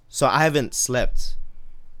 So I haven't slept.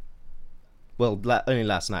 Well, only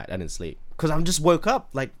last night I didn't sleep because I just woke up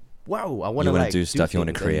like, wow, I want to like do stuff. You want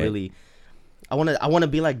to create. Really, I want to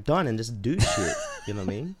be like Don and just do shit. You know what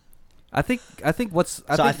I mean? I think what's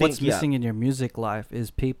missing in your music life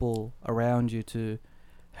is people around you to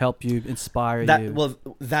help you, inspire you. Well,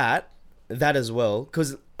 that as well.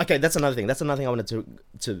 Because okay, that's another thing. That's another thing I wanted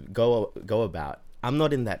to go about. I'm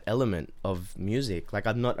not in that element of music. Like,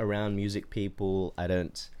 I'm not around music people. I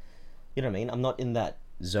don't. You know what I mean? I'm not in that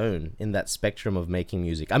zone, in that spectrum of making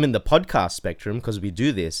music. I'm in the podcast spectrum because we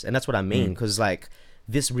do this, and that's what I mean. Because like,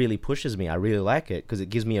 this really pushes me. I really like it because it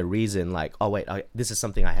gives me a reason. Like, oh wait, this is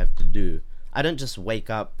something I have to do. I don't just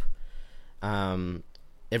wake up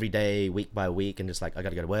every day, week by week, and just like, I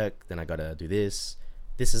gotta go to work, then I gotta do this.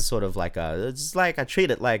 This is sort of like it's like I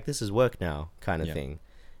treat it like this is work now kind of thing.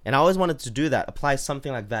 And I always wanted to do that, apply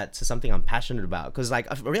something like that to something I'm passionate about. Because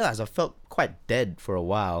like, I realized I felt quite dead for a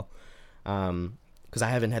while. because I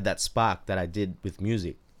haven't had that spark that I did with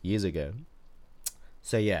music years ago.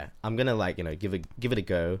 So yeah, I'm gonna like, you know, give it a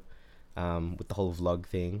go with the whole vlog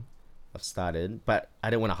thing I've started, but I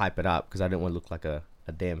don't want to hype it up because I don't want to look like a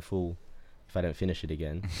damn fool if I don't finish it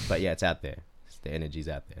again. But yeah, it's out there. The energy's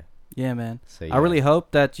out there. Yeah, man. So yeah, I really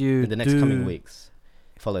hope that you in the next coming weeks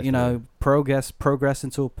follow you know, progress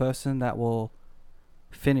into a person that will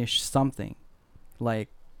finish something. Like,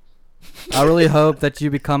 I really hope that you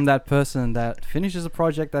become that person that finishes a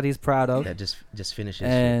project that he's proud of. That just finishes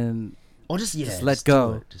and or just let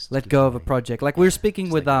go. Let go of a project. Like we were speaking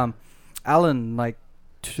with Alan like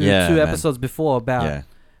two episodes before about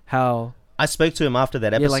how I spoke to him after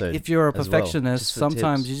that episode. Yeah, like if you're a perfectionist,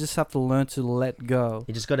 sometimes you just have to learn to let go.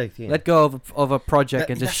 You just gotta let go of a project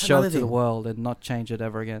and just show it to the world and not change it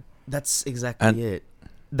ever again. That's exactly it.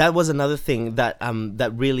 That was another thing that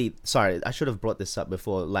that really, sorry, I should have brought this up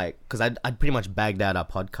before, like, because I'd pretty much bagged out our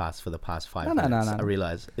podcast for the past 5 minutes. No. I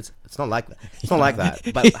realize it's not like that. It's not like that.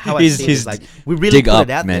 But how I see it is like we really put it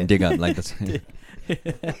out there. Dig up, like this.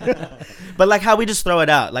 But like how we just throw it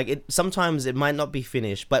out, like sometimes it might not be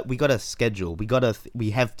finished, but we got a schedule.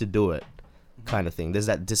 We have to do it, kind of thing. There's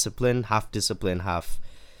that discipline, half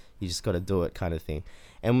you just got to do it, kind of thing.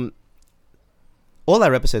 And all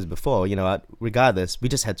our episodes before, you know, regardless, we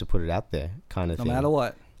just had to put it out there, kind of thing. No matter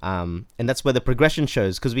what. And that's where the progression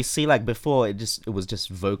shows, because we see like before it was just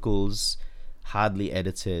vocals, hardly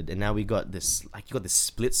edited, and now we got this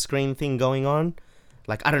split screen thing going on.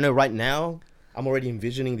 Like I don't know, right now I'm already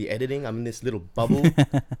envisioning the editing. I'm in this little bubble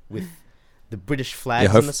with the British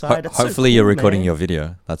flags on the side. Hopefully so cool, you're recording your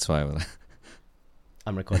video. That's why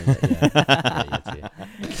I'm recording it, yeah.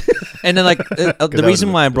 And then, like, the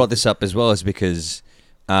reason why I brought this up as well is because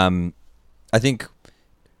I think,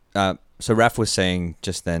 so Raf was saying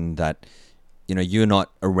just then that, you know, you're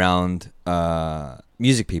not around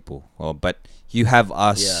music people, but you have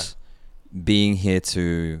us being here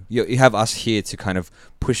to, you have us here to kind of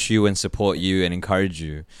push you and support you and encourage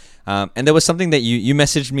you. And there was something that you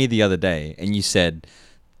messaged me the other day and you said,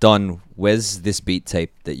 Don, where's this beat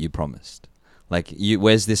tape that you promised? Like,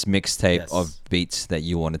 where's this mixtape of beats that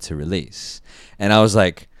you wanted to release? And I was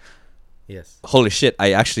like, holy shit,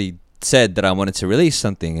 I actually said that I wanted to release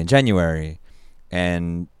something in January.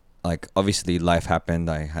 And, like, obviously life happened.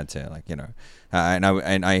 I had to, like, you know,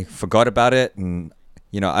 and I forgot about it. And,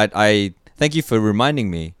 you know, I thank you for reminding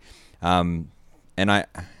me. And I...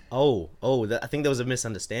 I think there was a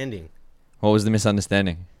misunderstanding. What was the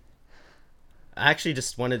misunderstanding? I actually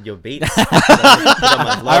just wanted your beats.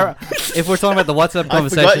 If we're talking about the WhatsApp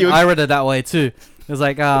conversation, I read it that way too. It was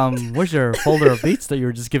like, where's your folder of beats that you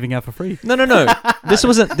were just giving out for free? No. This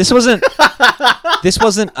wasn't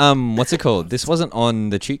what's it called? This wasn't on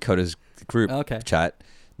the Cheat Coders group chat.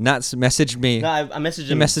 Nats messaged me. No, I messaged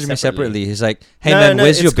him. He messaged me separately. He's like, hey man,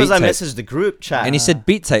 where's your beat tape? It's because I messaged the group chat. And he said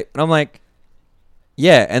beat tape. And I'm like,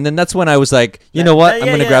 yeah. And then that's when I was like, you know what? I'm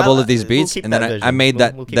going to grab all of these beats. And then I made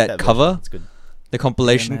that cover. That's good. The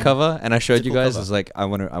compilation cover, and I showed you guys. I was like, I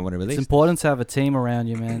want to release. It's important to have a team around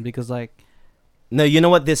you, man, because like, no, you know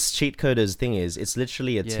what this Cheat Coders thing is? It's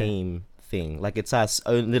literally a team thing. Like it's our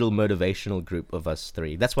own little motivational group of us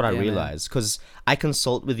three. That's what I realized, because I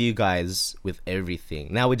consult with you guys with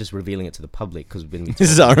everything. Now we're just revealing it to the public because we've been.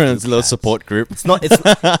 This is our own little support group. It's not.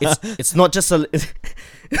 It's not just a.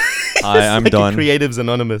 Hi, I'm like Don. Creatives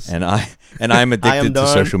Anonymous, and I'm addicted to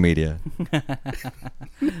social media.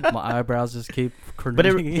 My eyebrows just keep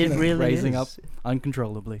really raising up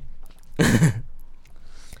uncontrollably.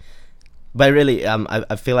 But really,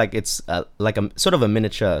 I feel like it's like a sort of a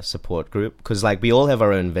miniature support group, because like we all have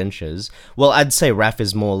our own ventures. Well, I'd say Raf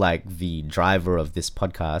is more like the driver of this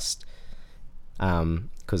podcast,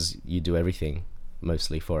 because you do everything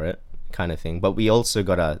mostly for it, kind of thing. But we also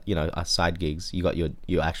got our side gigs. You got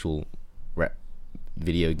your actual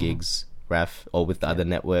video gigs, Raf, or with the other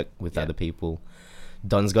network with other people.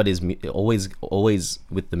 Don's got his always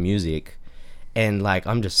with the music, and like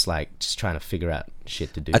I'm just trying to figure out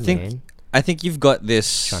shit to do. I think you've got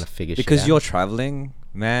this trying to figure because shit you're out. traveling,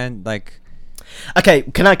 man. Like, okay,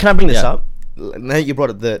 can I bring this up? Now you brought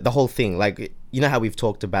up the whole thing. Like, you know how we've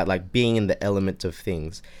talked about like being in the element of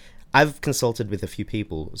things. I've consulted with a few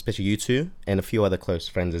people, especially you two, and a few other close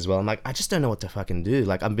friends as well. I'm like, I just don't know what to fucking do.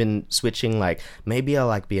 Like, I've been switching. Like, maybe I'll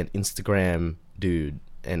like be an Instagram dude,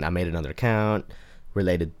 and I made another account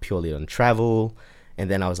related purely on travel. And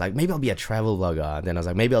then I was like, maybe I'll be a travel vlogger. And then I was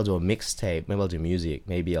like, maybe I'll do a mixtape. Maybe I'll do music.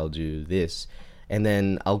 Maybe I'll do this. And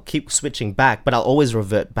then I'll keep switching back, but I'll always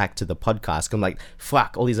revert back to the podcast. I'm like,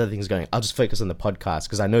 fuck, all these other things going. I'll just focus on the podcast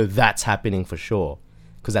because I know that's happening for sure.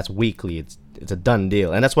 Because that's weekly. It's a done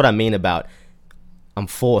deal. And that's what I mean about I'm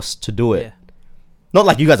forced to do it. Not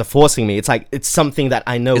like you guys are forcing me. It's like it's something that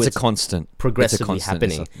I know it's a constant, progressively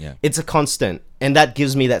happening. It's a constant, and that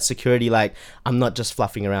gives me that security. Like I'm not just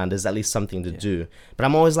fluffing around. There's at least something to do. But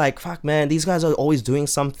I'm always like, fuck, man. These guys are always doing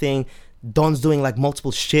something. Don's doing like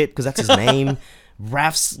multiple shit because that's his name.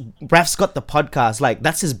 Raf's got the podcast. Like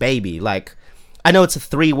that's his baby. Like I know it's a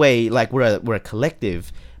 3-way. Like we're a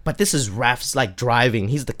collective. But this is Raf's like driving.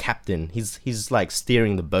 He's the captain. He's like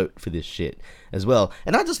steering the boat for this shit as well.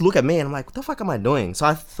 And I just look at me and I'm like, what the fuck am I doing? So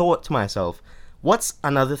I thought to myself, what's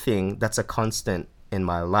another thing that's a constant in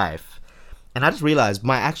my life? And I just realized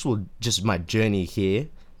my journey here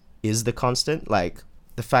is the constant. Like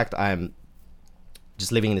the fact I'm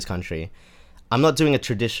just living in this country. I'm not doing a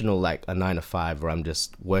traditional like a 9-to-5 where I'm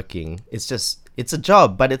just working. It's a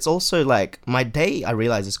job, but it's also like my day I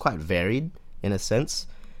realize is quite varied in a sense.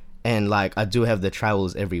 And like I do have the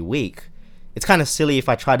travels every week. It's kind of silly if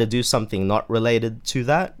I try to do something not related to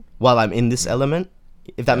that while I'm in this element,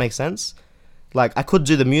 if that makes sense. Like I could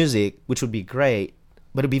do the music, which would be great,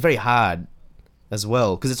 but it'd be very hard as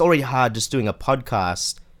well because it's already hard just doing a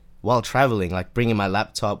podcast while traveling, like bringing my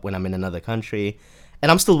laptop when I'm in another country.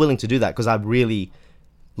 And I'm still willing to do that because I really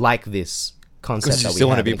like this concept that we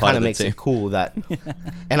have. It kind of makes it cool that,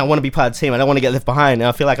 and I want to be part of the team. I don't want to get left behind. And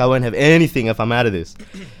I feel like I won't have anything if I'm out of this.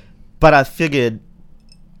 But I figured,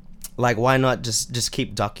 like, why not just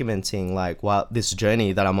keep documenting, like, this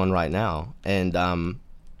journey that I'm on right now? And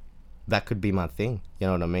that could be my thing. You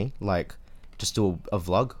know what I mean? Like, just do a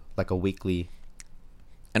vlog, like a weekly.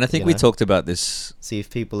 And I think we talked about this. See if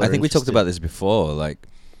people are interested. We talked about this before, like,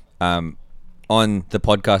 on the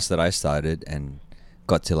podcast that I started and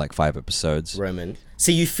got to, like, 5 episodes. Roman.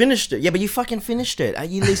 See, you finished it. Yeah, but you fucking finished it.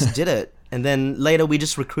 You at least did it. And then later we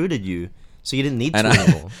just recruited you. So you didn't need to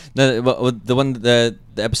anymore. No, the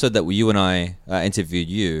episode that you and I interviewed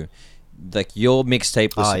you, like your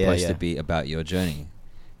mixtape was supposed to be about your journey,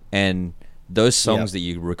 and those songs that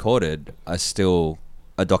you recorded are still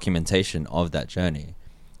a documentation of that journey.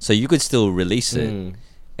 So you could still release it,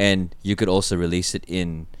 and you could also release it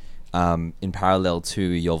in parallel to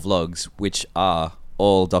your vlogs, which are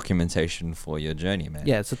all documentation for your journey, man.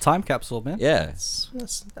 Yeah, it's a time capsule, man. Yeah.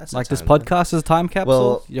 That's like this podcast is a time capsule.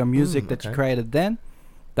 Well, your music that you created then,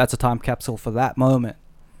 that's a time capsule for that moment.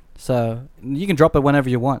 So you can drop it whenever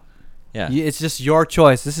you want. Yeah. It's just your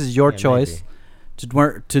choice. This is your choice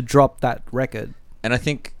to drop that record. And I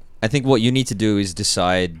think what you need to do is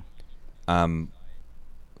decide,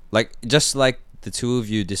 like just like the two of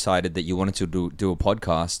you decided that you wanted to do a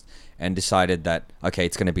podcast and decided that, okay,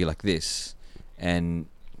 it's going to be like this. And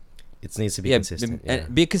it needs to be consistent.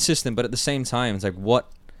 And be consistent, but at the same time, it's like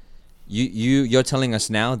what you're telling us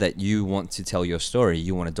now that you want to tell your story.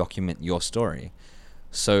 You want to document your story.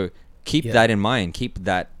 So keep that in mind. Keep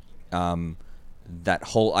that that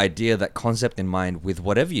whole idea, that concept in mind with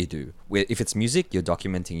whatever you do. If it's music, you're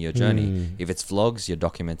documenting your journey. If it's vlogs, you're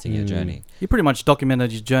documenting your journey. You pretty much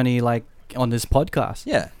documented your journey like on this podcast.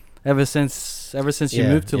 Yeah. Ever since you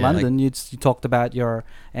moved to London, like you talked about your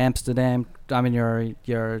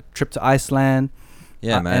your trip to Iceland.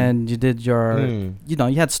 Yeah, man. And you did your, you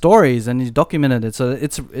had stories and you documented it. So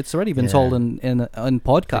it's already been told in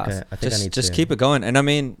podcasts. I think just keep it going. And I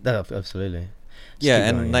mean, absolutely.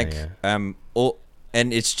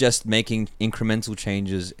 And it's just making incremental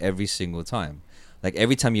changes every single time. Like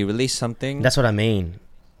every time you release something. That's what I mean.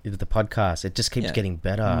 With the podcast, it just keeps getting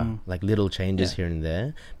better, like little changes here and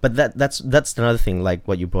there. But that's another thing, like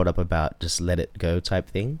what you brought up about just let it go type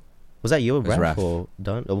thing. Was that you or Raf or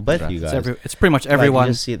Don? Or both of you guys? It's pretty much everyone.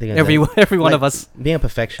 Like every one of us. Being a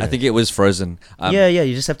perfectionist. I think it was Frozen.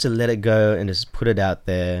 You just have to let it go and just put it out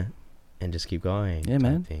there and just keep going. Yeah,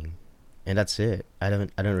 man. Thing. And that's it. I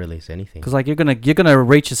don't release anything. Because like you're gonna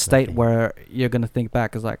reach a state where you're gonna think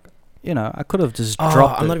back. It's like, I could have just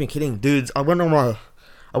dropped it. I'm not even kidding, dudes. I went on my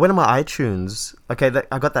iTunes. Okay,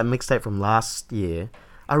 I got that mixtape from last year.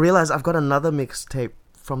 I realized I've got another mixtape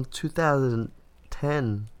from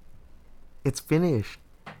 2010. It's finished.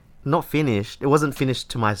 Not finished. It wasn't finished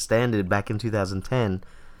to my standard back in 2010.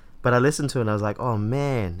 But I listened to it and I was like, oh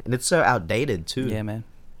man. And it's so outdated too. Yeah, man.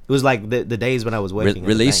 It was like the days when I was working.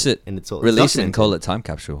 Release it. And it's all release it and call it Time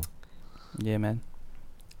Capsule. Yeah, man.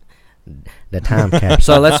 The Time Capsule.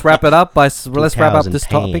 So let's wrap it up this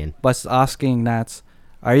topic by asking Nats,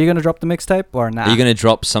 are you gonna drop the mixtape or not? Are you gonna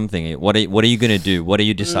drop something? What are you gonna do? What are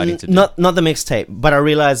you deciding to do? Not the mixtape, but I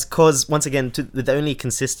realized because once again, the only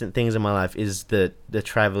consistent things in my life is the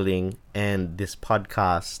traveling and this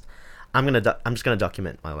podcast. I'm just gonna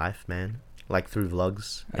document my life, man, like through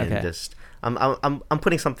vlogs and just I'm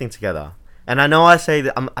putting something together. And I know I say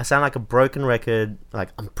that I sound like a broken record. Like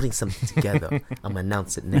I'm putting something together. I'm gonna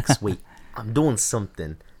announce it next week. I'm doing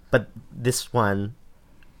something. But this one,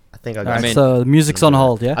 I think I got. Alright, so the music's on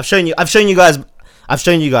hold. Yeah. I've shown you guys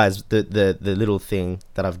the little thing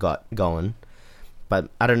that I've got going. But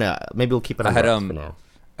I don't know. Maybe we'll keep it on for now.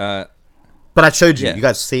 But I showed you. Yeah. You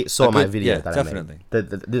guys saw my video that definitely. I made.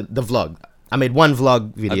 The vlog. I made one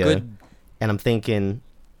vlog video, and I'm thinking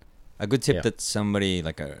a good tip that somebody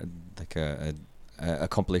like a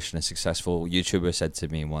accomplished and a successful YouTuber said to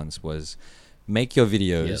me once was, make your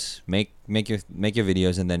videos, make your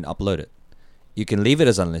videos and then upload it. You can leave it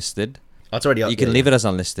as unlisted. Oh, it's already up. You can leave it as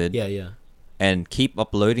unlisted. Yeah. And keep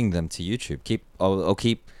uploading them to YouTube.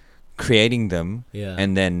 Keep creating them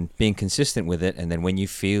and then being consistent with it, and then when you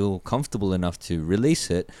feel comfortable enough to release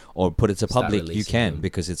it or put it to public, you can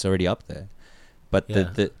because it's already up there. But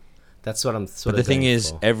that's what I'm but the thing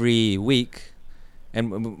is, every week,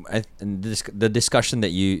 and the discussion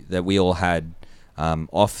that we all had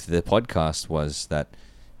off the podcast was that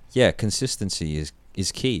consistency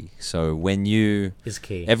is key. So when you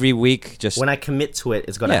every week, just when I commit to it,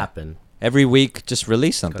 it's got to happen. Every week, just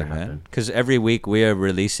release something, man. Because every week we are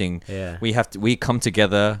releasing. Yeah. We come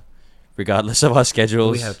together, regardless of our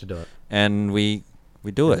schedules. We have to do it, and we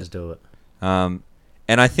do it. Just do it.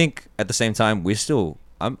 And I think at the same time,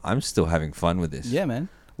 I'm still having fun with this. Yeah, man.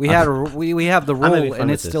 We have the rule,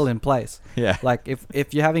 and it's still in place. Yeah. Like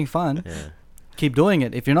if you're having fun, keep doing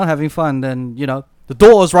it. If you're not having fun, then the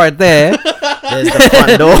door's right there. There's the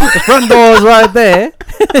front door. The front door is right there.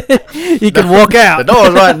 You can walk out. The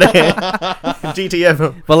door's right there.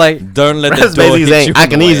 GTF. But like, don't let the door hit you. I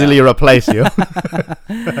can easily replace you.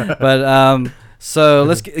 But so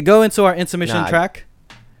let's go into our intermission track.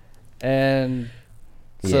 And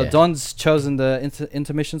so Don's chosen the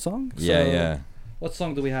intermission song. So yeah. What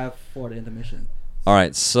song do we have for the intermission? All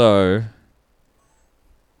right, so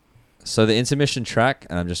the intermission track,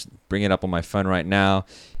 and I'm just bringing it up on my phone right now,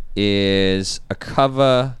 is a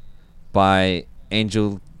cover by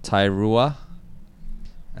Angel Tairua,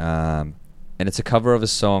 and it's a cover of a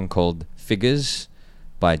song called Figures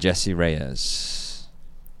by Jessie Reyes.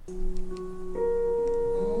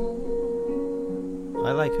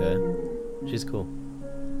 I like her. She's cool.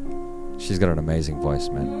 She's got an amazing voice,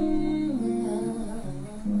 man.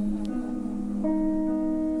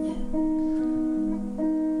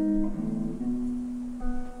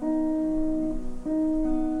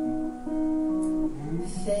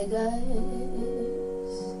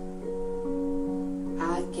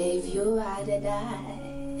 I gave you eye to eye,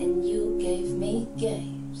 and you gave me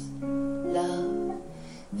games. Love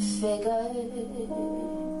figures.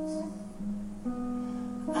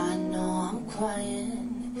 I know I'm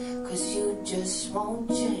crying, 'cause you just won't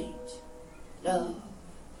change. Love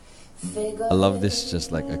figures. I love this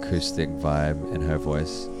just like acoustic vibe in her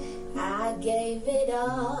voice. I gave it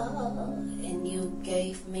all, and you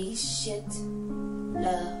gave me shit.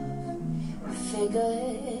 Love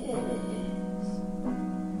figures.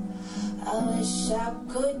 I wish I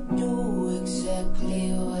could do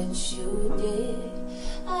exactly what you did.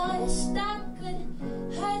 I wish I could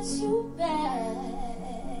hurt you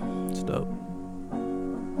bad. It's dope.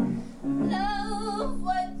 Love,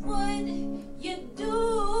 what would you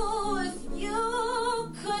do if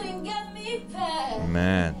you couldn't get me back?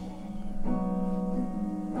 Man.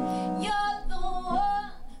 You're the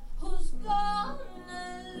one who's gonna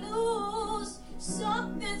lose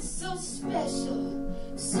something so special,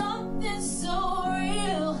 something so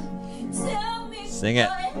real. Tell me, sing it.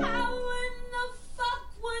 Boy, how in the fuck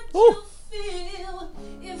would you feel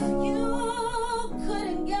if you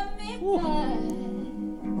couldn't get me back?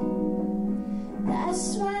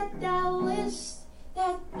 That's what I wish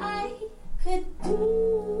that I could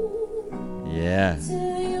do. Yeah. To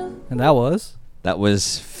you. And that was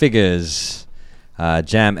Figures,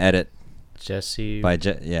 jam edit Jessie by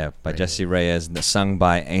Jessie Reyes, sung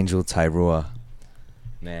by Angel Tairua.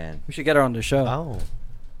 Man, we should get her on the show.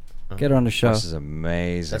 Get her on the show. This is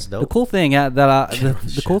amazing. That's dope. The cool thing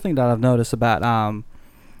the cool thing that I've noticed about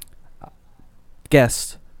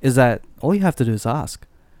guests is that all you have to do is ask.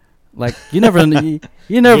 Like you never know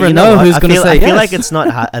who's gonna say yes. I feel like it's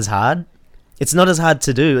not as hard. It's not as hard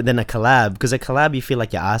to do than a collab, because a collab you feel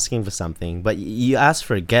like you're asking for something, but you ask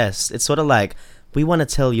for a guest. It's sort of like, we want to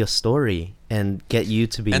tell your story and get you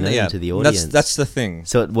to be known to the audience. That's the thing.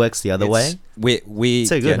 So it works the other way. We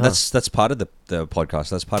so good, huh? That's part of the podcast.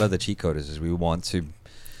 That's part of the Cheat Coders, is we want to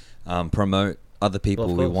promote other people.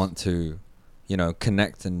 Well, we want to,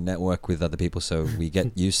 connect and network with other people, so we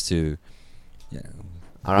get used to,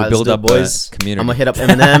 all right, we build up boys. Community. I'm gonna hit up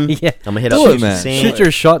Eminem. Yeah. I'm gonna hit up man. Shoot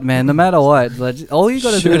your shot, man. No matter what, like, all you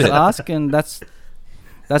gotta do is ask, and that's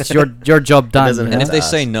your job done. And if they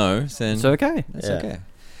say no, then it's okay. It's okay.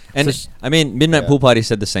 And I mean, Midnight Pool Party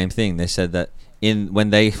said the same thing. They said that when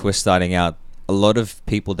they were starting out, a lot of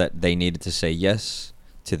people that they needed to say yes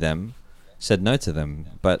to them said no to them.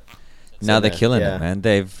 But now they're killing it, man.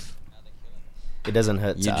 It doesn't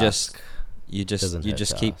hurt. You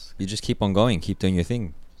just keep on going, keep doing your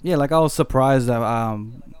thing. Yeah, like I was surprised that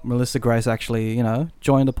Melissa Grace actually,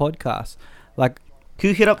 joined the podcast. Like,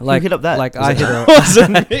 who hit up that? Like I hit her.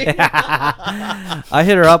 I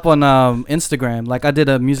hit her up on Instagram. Like I did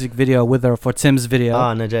a music video with her for Tim's video.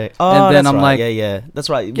 Oh no, Jay. Oh, and then I'm right. Yeah, that's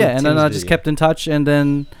right. Yeah, and then I just kept in touch, and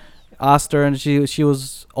then asked her, and she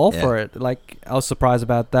was all for it. Like I was surprised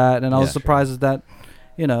about that, and I was surprised that,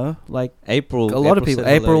 like April. A lot of people.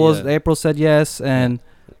 April said yes, and.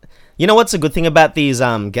 You know what's a good thing about these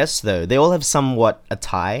guests though? They all have somewhat a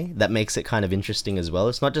tie that makes it kind of interesting as well.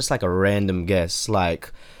 It's not just like a random guest.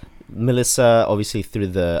 Like Melissa, obviously through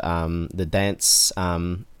the dance.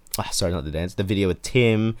 The video with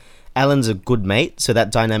Tim. Alan's a good mate, so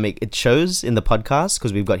that dynamic it shows in the podcast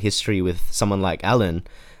because we've got history with someone like Alan,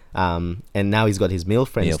 and now he's got his meal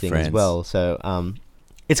friends as well. So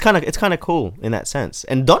it's kind of cool in that sense.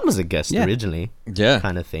 And Don was a guest originally,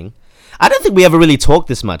 kind of thing. I don't think we ever really talked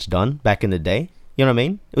this much, Don, back in the day. You know what I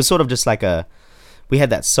mean? It was sort of just like we had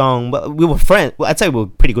that song, but we were friends. Well, I'd say we were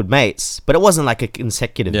pretty good mates, but it wasn't like a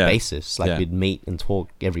consecutive basis. Like we'd meet and talk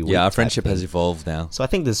every week. Yeah, our friendship has evolved now. So I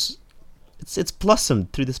think it's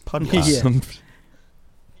blossomed through this podcast.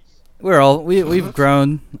 We've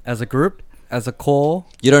grown as a group, as a core.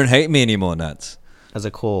 You don't hate me anymore, Nats. As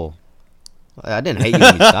a core. I didn't hate you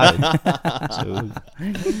when we started.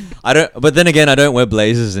 I don't. But then again, I don't wear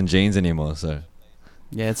blazers and jeans anymore. So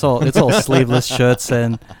yeah, it's all sleeveless shirts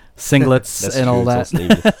and singlets and all that.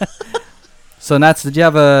 So Nats, did you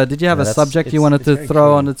have a subject you wanted to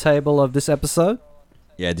throw on the table of this episode?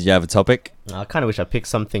 Yeah, did you have a topic? I kind of wish I picked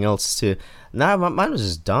something else too. Nah, mine was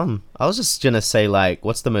just dumb. I was just gonna say like,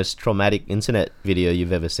 what's the most traumatic internet video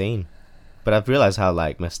you've ever seen? But I've realized how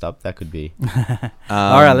like messed up that could be.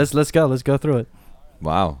 All right, let's go through it.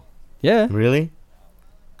 Wow. Yeah. Really?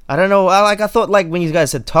 I don't know. I thought like when you guys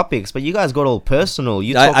said topics, but you guys got all personal.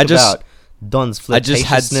 You talked about Don's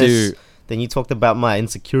flirtatiousness. Then you talked about my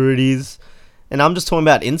insecurities, and I'm just talking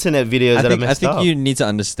about internet videos that are messed up. I think you need to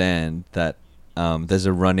understand that there's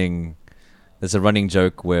a running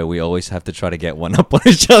joke where we always have to try to get one up on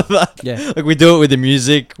each other. Yeah. Like we do it with the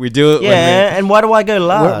music. We do it. Yeah, and why do I go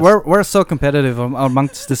last? We're so competitive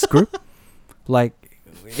amongst this group. Like,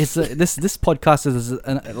 it's this podcast is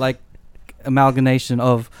like amalgamation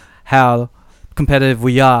of how competitive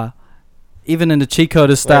we are. Even in the cheat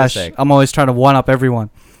coders stash, I'm always trying to one up everyone.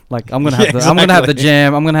 Like I'm gonna have I'm gonna have the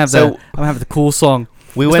jam. I'm gonna have the cool song.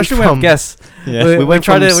 Especially when we have guests. Yeah. We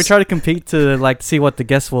try to compete to like see what the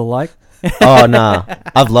guests will like. Oh nah,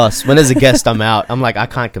 I've lost. When there's a guest, I'm out. I'm like, I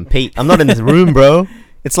can't compete. I'm not in this room, bro.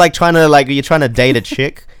 It's like you're trying to date a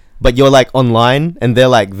chick, but you're like online and they're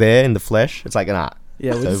like there in the flesh. It's like nah.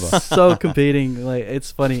 Yeah, we're so competing. Like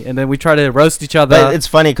it's funny, and then we try to roast each other. But it's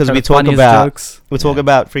funny because we talk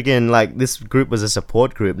about freaking like this group was a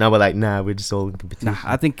support group. Now we're like, nah, we're just all in competition. Nah,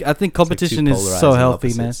 I think competition is so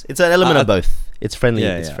healthy, man. It's an element of both. It's friendly.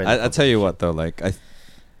 Yeah, it's friendly. I tell you what though, like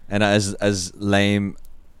as lame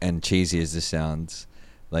and cheesy as this sounds,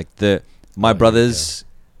 like my brothers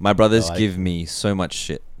give me so much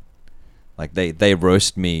shit. Like they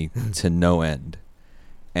roast me to no end,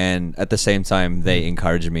 and at the same time they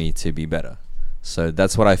encourage me to be better. So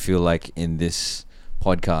that's what I feel like in this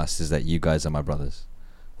podcast is that you guys are my brothers.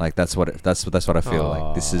 Like that's what I feel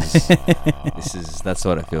like. This is that's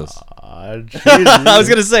what it feels. I was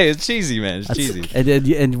gonna say it's cheesy, man. It's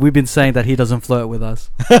cheesy. And we've been saying that he doesn't flirt with us.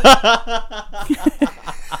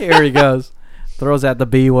 Here he goes, throws out the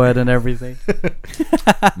B word and everything.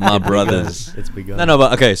 My brothers. It's begun. No,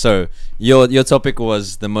 but okay. So your topic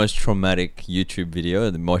was the most traumatic YouTube video,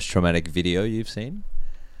 the most traumatic video you've seen.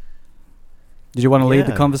 Did you want to lead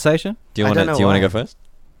the conversation? Do you want to go first?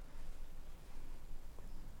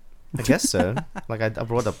 I guess so. Like I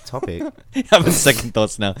brought up the topic. Having second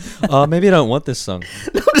thoughts now. Maybe I don't want this song.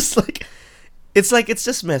 No, just like it's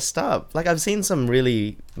just messed up. Like I've seen some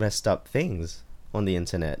really messed up things on the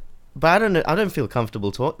internet, but I don't feel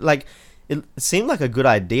comfortable talking. Like it seemed like a good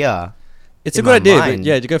idea. It's a good idea. But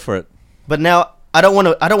yeah, you go for it. But now I don't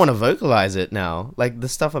want to vocalize it now. Like the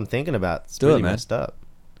stuff I'm thinking about is really messed up.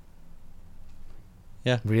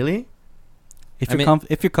 Yeah. Really?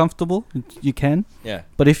 If you're comfortable, you can. Yeah.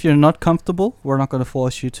 But if you're not comfortable, we're not going to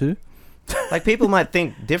force you to. Like people might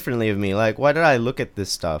think differently of me. Like, why did I look at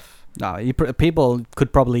this stuff? No, people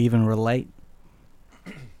could probably even relate.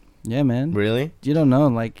 Yeah, man. Really? You don't know,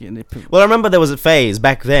 like. Well, I remember there was a phase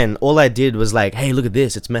back then. All I did was like, hey, look at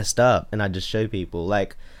this, it's messed up, and I just show people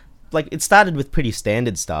like it started with pretty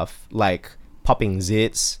standard stuff like popping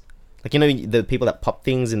zits, like, you know, the people that pop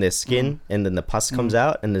things in their skin and then the pus comes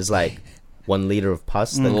out and there's like 1 liter of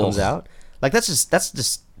pus that comes out. Like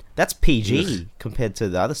that's PG compared to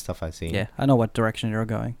the other stuff I've seen. Yeah, I know what direction you're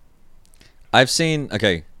going. I've seen.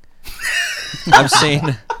 Hopefully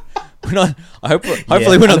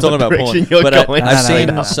we're not talking about porn. But I've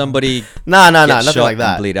seen somebody nothing shot like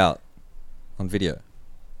that. And bleed out on video.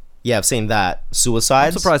 Yeah, I've seen that.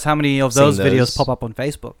 Suicides. I'm surprised how many of those videos pop up on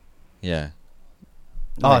Facebook. Yeah.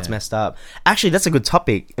 Oh, it's messed up. Actually, that's a good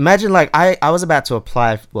topic. Imagine, like, I was about to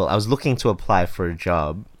apply. Well, I was looking to apply for a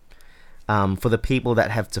job for the people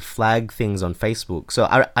that have to flag things on Facebook. So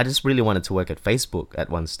I just really wanted to work at Facebook at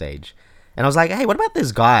one stage. And I was like, hey, what about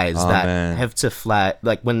those guys have to flag,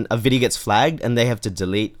 like, when a video gets flagged and they have to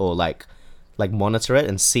delete or like monitor it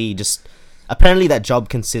and see just... Apparently that job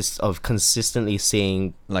consists of consistently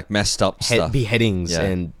seeing... like messed up stuff. Beheadings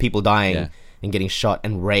and people dying and getting shot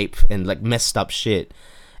and rape and like messed up shit.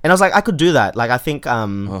 And I was like, I could do that. Like, I think,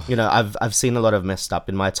 you know, I've seen a lot of messed up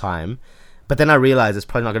in my time. But then I realized it's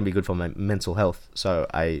probably not going to be good for my mental health. So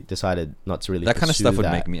I decided not to really pursue that. That kind of stuff would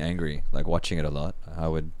make me angry. Like, watching it a lot.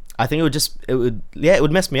 I think it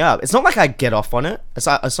would mess me up. It's not like I get off on it. It's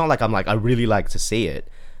not like I'm like, I really like to see it.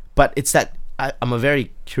 But it's that I'm a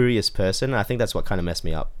very curious person. And I think that's what kind of messed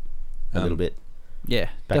me up a little bit. Yeah,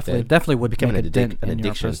 definitely would become a dent in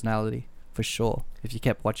your personality for sure. If you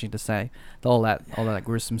kept watching all that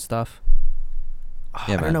gruesome stuff. Oh,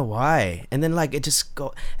 yeah, I don't know why. And then like it just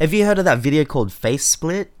got... Have you heard of that video called Face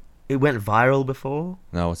Split? It went viral before.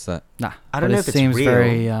 No, what's that? Nah, I don't know if it's real.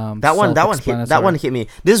 Very, that one hit me.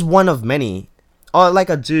 This is one of many. Oh, like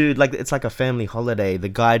a dude, like it's like a family holiday. The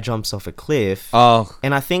guy jumps off a cliff. Oh,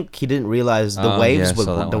 and I think he didn't realize the waves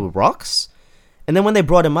were rocks. And then when they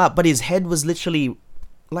brought him up, but his head was literally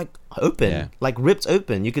like open, like ripped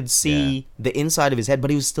open. You could see the inside of his head,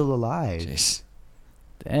 but he was still alive. Jeez.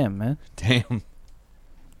 Damn, man. Damn.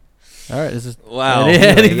 All right, this is wow.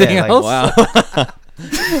 Anything else? Wow.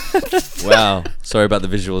 Wow. Sorry about the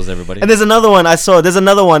visuals, everybody. And there's another one I saw. There's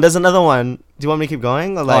another one. Do you want me to keep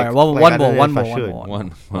going? Or like, one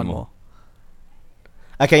more.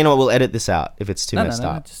 Okay, you know what? We'll edit this out if it's too messed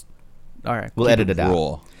up. All right. We'll edit it out.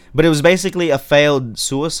 Raw. But it was basically a failed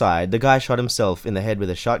suicide. The guy shot himself in the head with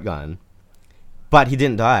a shotgun, but he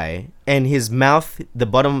didn't die. And his mouth, the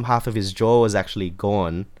bottom half of his jaw was actually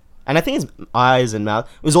gone. And I think his eyes and mouth,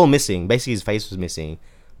 it was all missing. Basically, his face was missing,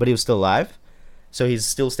 but he was still alive. So he's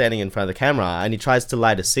still standing in front of the camera, and he tries to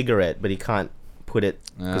light a cigarette, but he can't put it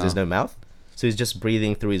because there's no mouth. So he's just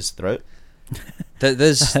breathing through his throat.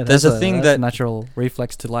 There's a thing that natural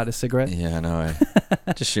reflex to light a cigarette. Yeah, I know.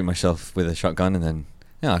 I just shoot myself with a shotgun, and then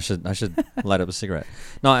I should light up a cigarette.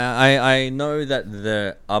 No, I know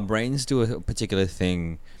that our brains do a particular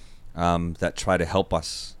thing that try to help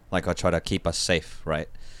us, like, or try to keep us safe, right?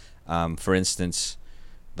 For instance,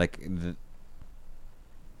 like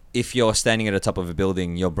if you're standing at the top of a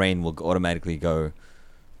building, your brain will automatically go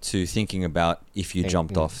to thinking about if you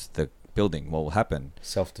jumped off the building, what will happen?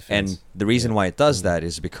 Self-defense. And the reason why it does that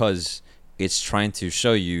is because it's trying to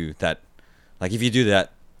show you that, like, if you do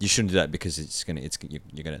that, you shouldn't do that because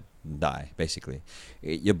you're gonna die. Basically,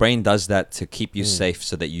 your brain does that to keep you safe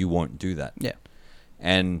so that you won't do that. Yeah.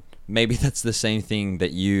 And maybe that's the same thing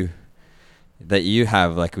that you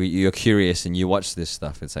have. Like, you're curious and you watch this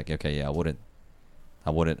stuff. It's like, okay, yeah, I wouldn't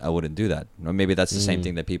do that. Or maybe that's the same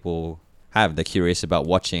thing that people have. They're curious about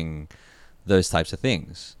watching those types of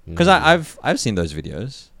things. Because I've seen those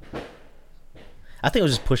videos. I think it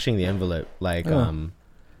was just pushing the envelope. Like,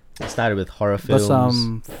 it started with horror films.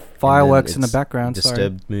 Some fireworks in the background.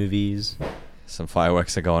 Disturbed movies. Some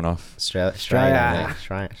fireworks are going off. Australia.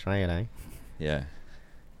 Yeah.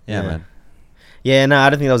 Yeah, man. Yeah, no, I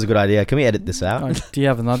don't think that was a good idea. Can we edit this out? Do you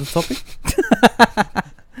have another topic?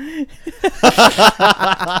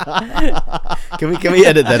 Can we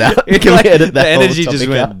edit that out? Can we edit that? The energy just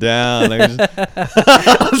went down.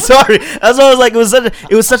 I'm sorry. That's why I was like,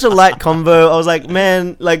 it was such a light convo. I was like,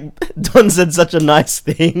 man, like, Don said such a nice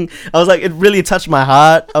thing. I was like, it really touched my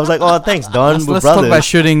heart. I was like, oh, thanks, Don. Let's brothers. talk about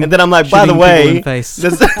shooting. And then I'm like, by the way,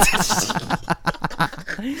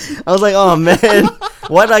 I was like, oh man,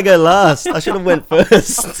 why did I go last? I should have went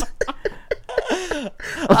first.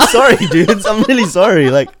 I I'm sorry, dudes. I'm really sorry.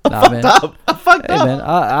 Like, I fucked up. Man,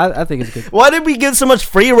 I think it's good. Why did we give so much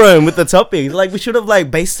free roam with the topic? Like, we should have like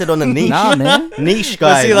based it on a niche. Nah, man. Niche,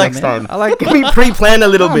 guys. Next time. Can we pre-plan a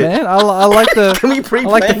little bit? Man, I like the. Can we pre-plan? I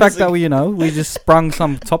like the fact that we just sprung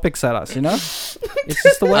some topics at us. It's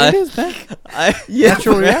just the way it is, man.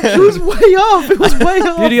 Natural reaction. It was way off.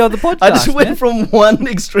 Beauty of the podcast. I just went from one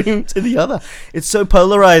extreme to the other. It's so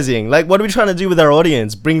polarizing. Like, what are we trying to do with our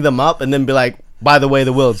audience? Bring them up and then be like, by the way,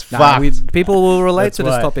 the world's fucked. People will relate to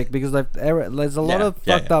this topic because there's a lot of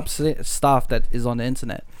fucked up stuff that is on the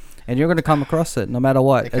internet, and you're gonna come across it no matter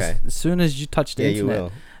what. Okay. As soon as you touch the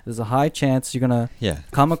internet, there's a high chance you're gonna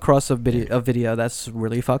come across a video that's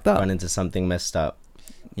really fucked up. Run into something messed up.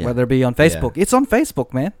 Yeah. Whether it be on Facebook, it's on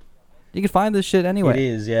Facebook, man. You can find this shit anywhere. It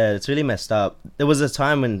is, yeah. It's really messed up. There was a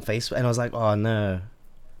time when Facebook, and I was like, oh no,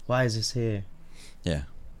 why is this here? Yeah,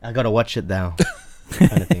 I gotta watch it now.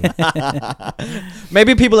 Kind of thing.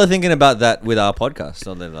 Maybe people are thinking about that with our podcast.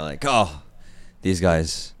 So they're like, "Oh, these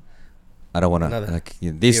guys, I don't want to like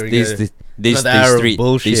these three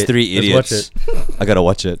idiots. I gotta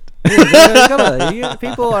watch it."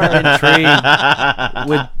 People are intrigued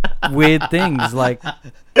with weird things, like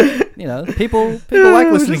people like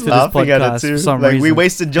listening to this podcast for some reason. We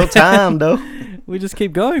wasted your time, though. We just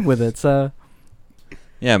keep going with it, so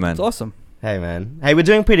yeah, man, it's awesome. Hey, man. Hey, we're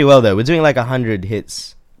doing pretty well, though. We're doing like 100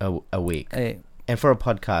 hits a week. Hey. And for a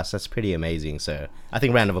podcast, that's pretty amazing. So I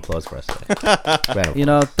think round of applause for us.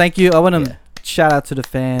 Thank you. I want to shout out to the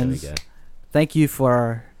fans. There we go. Thank you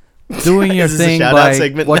for doing your thing by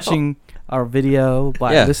watching our video,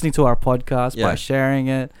 by listening to our podcast, by sharing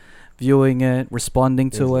it, viewing it, responding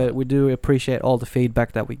to it. We do appreciate all the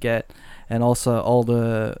feedback that we get, and also all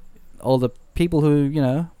the people who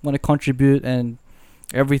want to contribute and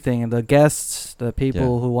everything, and the guests, the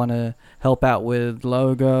people who want to help out with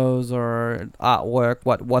logos or artwork,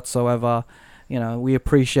 whatsoever. We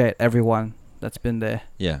appreciate everyone that's been there.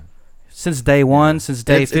 Yeah. Since day one, since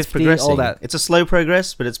day 50, it's progressing. all that. It's a slow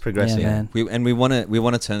progress, but it's progressing. Yeah, man. We want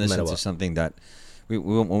to turn this into something that we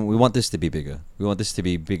want this to be bigger. We want this to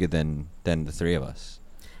be bigger than the three of us.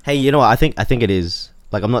 Hey, you know what? I think it is.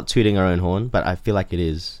 Like, I'm not tooting our own horn, but I feel like it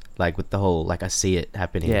is. Like, with the whole, like, I see it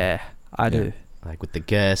happening. Yeah, I do. Like, with the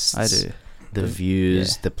guests, I do. The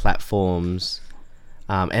views, the platforms,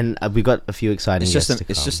 and we got a few exciting guests to come.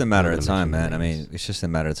 It's just a matter of time, man. I mean, it's just a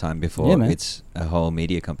matter of time before it's a whole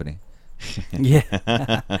media company. Yeah.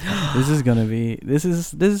 This is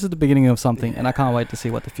the beginning of something, and I can't wait to see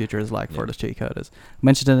what the future is like for the Cheat Coders.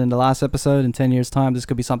 Mentioned it in the last episode. In 10 years' time, this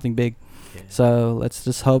could be something big. Yeah. So let's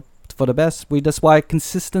just hope for the best. That's why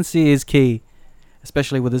consistency is key.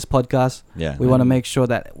 Especially with this podcast, we want to make sure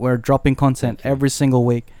that we're dropping content every single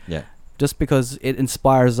week. Yeah, just because it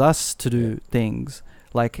inspires us to do things.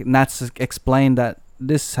 Like Nats explained that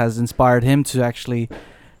this has inspired him to actually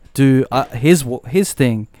do his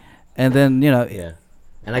thing, and then And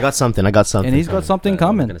I got something. And he's got something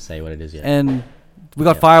coming. I'm gonna say what it is yet. And we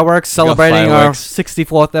got fireworks celebrating our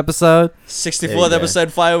 64th episode. 64th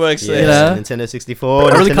episode fireworks. Yeah, Nintendo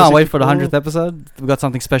 64. I really can't wait for the 100th episode. We got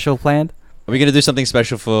something special planned. Are we gonna do something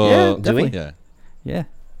special for? Yeah, definitely. Yeah.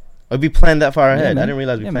 Oh, we planned that far ahead. I didn't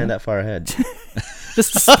realize we planned that far ahead.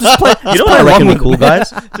 just play. You know what I reckon we're cool,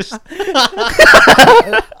 guys?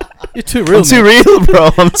 You're too real. I'm too real, bro.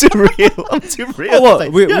 I'm too real. Oh,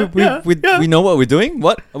 what? We know what we're doing.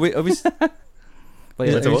 What are we? But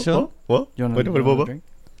yeah, are you sure? What? You want to drink?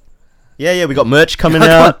 Yeah. We got merch coming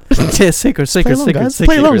out. Yeah, secrets.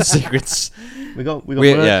 We got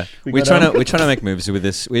merch. We're trying to make moves with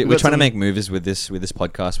this. We're trying to make moves with this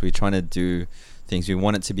podcast. We're trying to do things. We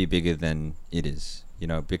want it to be bigger than it is,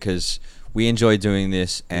 because we enjoy doing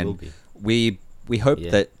this, and we hope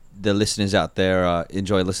that the listeners out there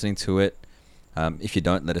enjoy listening to it. If you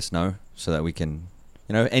don't, let us know so that we can,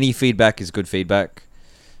 any feedback is good feedback,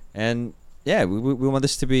 and we want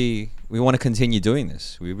this to be. We want to continue doing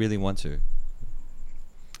this. We really want to.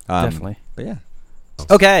 Definitely. But yeah.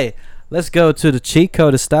 Okay. Let's go to the Cheat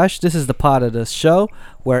Coder Stash. This is the part of the show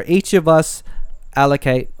where each of us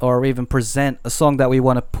allocate or even present a song that we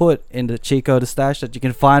want to put in the Cheat Coder Stash that you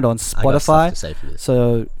can find on Spotify. I got stuff to say for this.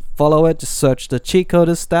 So follow it. Just search the Cheat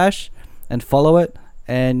Coder Stash and follow it.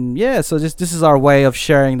 And so this is our way of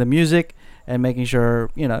sharing the music and making sure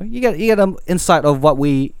you get an insight of what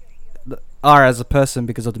we are as a person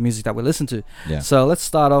because of the music that we listen to. Yeah. So let's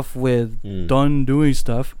start off with Don doing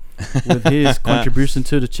stuff. With his contribution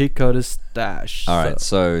to the Cheat Coder Stash. Alright,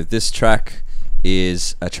 so this track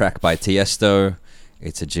is a track by Tiesto.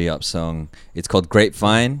 It's a G-Up song. It's called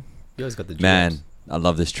Grapevine. You always got the G-Ups. Man, I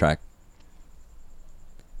love this track.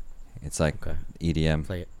 It's like EDM.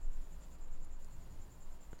 Play it.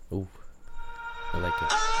 Ooh, I like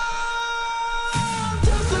it.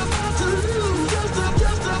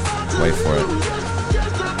 Wait for it.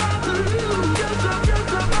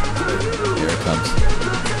 Here it comes.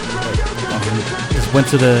 Just went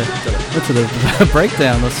to the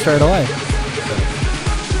breakdown straight away.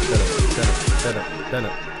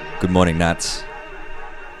 Good morning, Nats.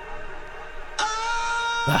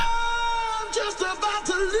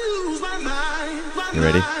 You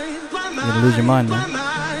ready? You're gonna lose your mind, man.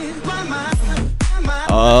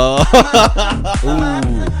 Oh.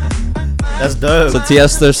 Ooh, that's dope. So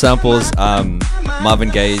Tiesto samples Marvin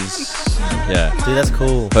Gaye's. Yeah. Dude, that's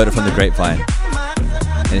cool. Heard it from the grapevine.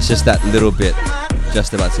 And it's just that little bit,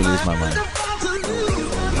 just about to lose my mind.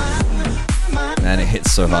 Man, it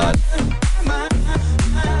hits so hard.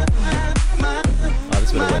 Oh,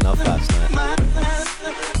 this would have went off last night.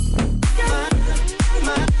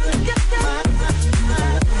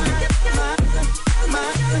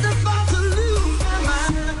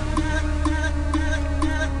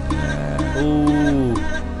 Ooh,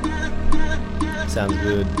 sounds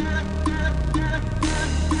good.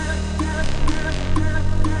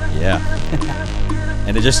 Yeah.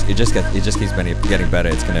 And it just keeps getting better.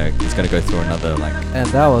 It's gonna go through another like. And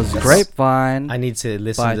that was Grapevine. I need to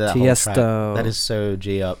listen by to that Tiesto. whole track. That is so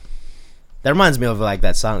G up. That reminds me of like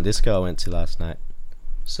that silent disco I went to last night.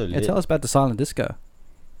 So lit. Yeah, tell us about the silent disco.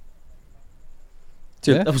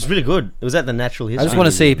 Dude, Yeah? That was really good. It was at the Natural History. I just want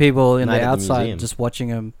to see Museum. people in Night the at the outside museum. just watching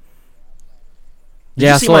them. Did Yeah,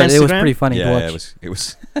 you I see saw my it. It was Instagram? pretty funny to yeah, watch. it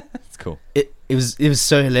was it's cool. It was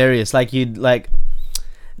so hilarious. Like you'd like.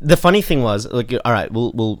 The funny thing was, like, all right, we'll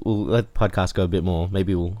let the podcast go a bit more.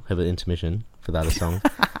 Maybe we'll have an intermission for the other song.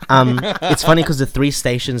 It's funny because the three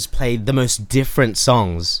stations played the most different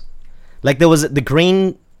songs. Like there was the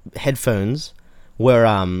green headphones were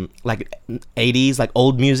like 80s, like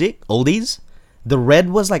old music, oldies. The red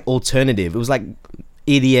was like alternative. It was like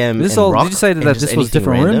EDM This and all, rock. did you say and that just this was anything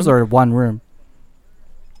different rooms random. or one room?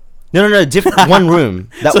 No, different one room.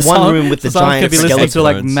 That So one room with the some giant could be listening to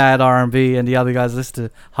like skeletons. mad R&B and the other guys listen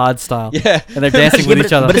to hard style. Yeah. And they're dancing with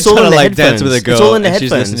each other. But it's all in the like dance with a headphones. girl It's all in the and she's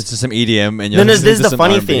headphones. listening to some EDM and No, you're this listening is to the some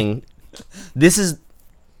funny R&B. thing.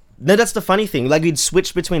 That's the funny thing. Like, you'd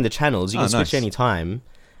switch between the channels. You can switch nice. any time.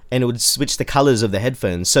 And it would switch the colors of the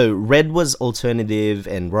headphones. So, red was alternative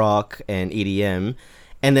and rock and EDM.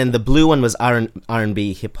 And then the blue one was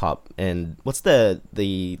R&B, hip-hop. And what's the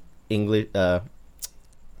English...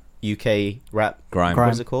 UK rap? Grime. What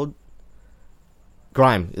is it called?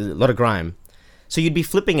 Grime. A lot of grime. So you'd be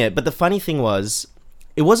flipping it. But the funny thing was...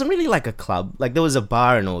 It wasn't really like a club. Like, there was a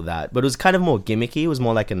bar and all that. But it was kind of more gimmicky. It was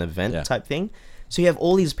more like an event type thing. So you have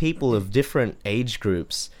all these people of different age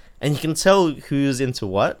groups. And you can tell who's into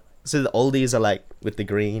what. So the oldies are like with the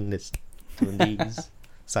green. This doing these.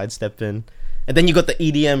 Sidestepping. And then you got the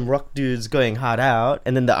EDM rock dudes going hard out.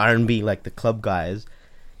 And then the R&B, like the club guys.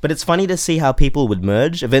 But it's funny to see how people would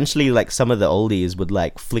merge. Eventually, like, some of the oldies would,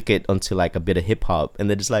 like, flick it onto, like, a bit of hip-hop. And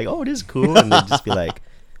they're just like, oh, it is cool. And they'd just be, like,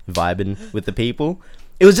 vibing with the people.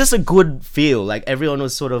 It was just a good feel. Like, everyone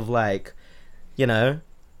was sort of, like, you know,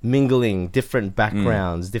 mingling different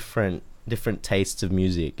backgrounds, different tastes of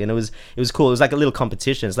music. And it was cool. It was like a little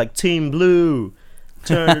competition. It's like, Team Blue,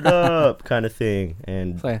 turn it up kind of thing.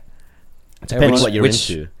 And So, yeah. depending what you're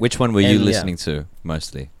into. Which one were you And, listening to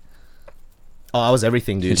mostly? Oh, I was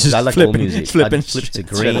everything, dude. Just I like flipping- all music. flipping I'd flip to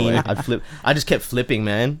straight away. green. I'd flip. I just kept flipping,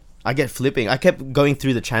 man. I kept going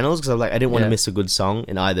through the channels because I was like, I didn't want to miss a good song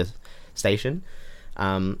in either station.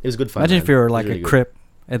 It was good fun. Imagine man. if you were It was like really a good. Crip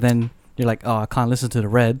and then you're like, oh, I can't listen to the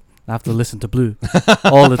red. I have to listen to blue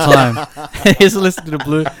all the time. You just listen to the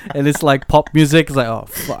blue and it's like pop music. It's like, oh,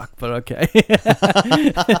 fuck, but okay.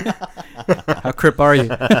 How Crip are you?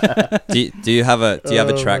 Do you have a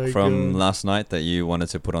track my from God. last night that you wanted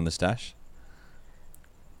to put on the stash?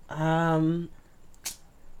 No,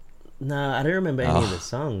 I don't remember any of the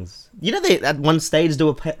songs. You know, they at one stage they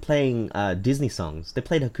were playing Disney songs. They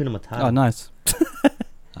played Hakuna Matata. Oh, nice.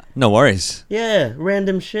 No worries. Yeah,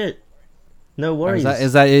 random shit. No worries.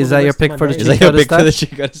 Is that your rest of pick my for the days. Is Cheat that your Code pick for the stash?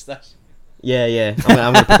 Cheat Code stash? Yeah.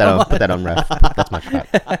 I'm gonna put that on ref. That's my track.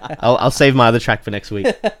 I'll save my other track for next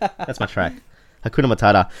week. That's my track. Hakuna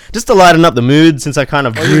Matata. Just to lighten up the mood, since I kind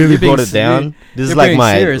of really you're being brought it down. This is you're like being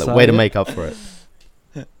my serious, way to aren't you? make up for it.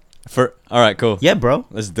 All right, cool. Yeah, bro.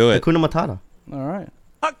 Let's do it. Hakuna Matata. All right.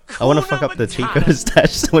 I want to fuck up the Cheat Code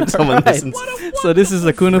stash when someone Right. listens. So this is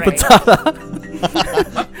Hakuna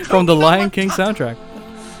Matata from the Lion King soundtrack.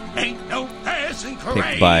 Ain't no passing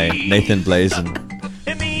Picked by Nathan Blazin.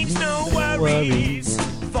 It means no worries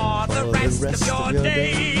for the rest of your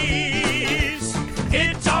days.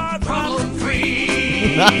 It's our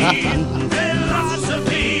problem-free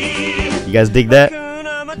philosophy. You guys dig that?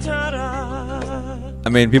 I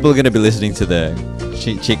mean, people are going to be listening to the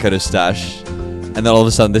Cheat Coders Stash, and then all of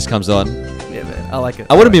a sudden this comes on. Yeah, man. I like it.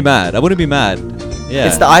 I wouldn't be mad. Yeah.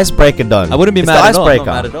 It's the icebreaker, Don. I wouldn't be mad at all. Icebreaker.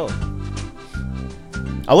 I'm not mad at all.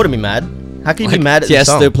 I wouldn't be mad. How can you be mad at the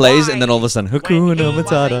song? Tiesto plays, and then all of a sudden, Hakuna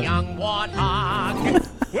Matata.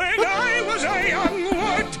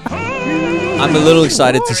 I'm a little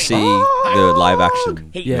excited to see the live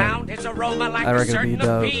action. Yeah, I reckon it'd be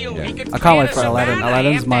dope. Yeah. I can't wait for Aladdin.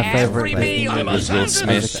 Aladdin's my favorite. With Will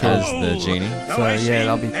Smith as the genie. So yeah,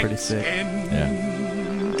 that'll be pretty sick.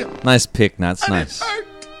 Yeah. Nice pick, Nats. Nice.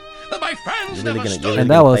 And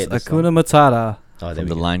that was Hakuna Matata from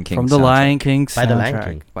the Lion King. From the Lion King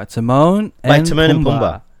soundtrack by Timon and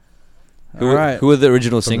Pumbaa. Who are the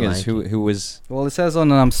original singers? Who was? Well, it says on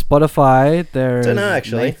Spotify there's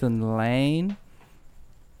Nathan Lane,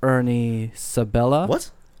 Ernie Sabella,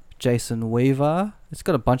 Jason Weaver. It's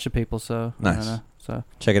got a bunch of people, so nice. I don't know, so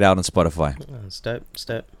check it out on Spotify.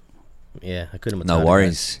 Step. Yeah, I couldn't. No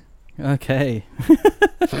worries. Okay.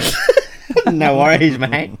 No worries,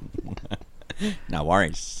 mate. No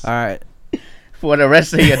worries. All right. For the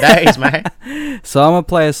rest of your days, mate. So I'm gonna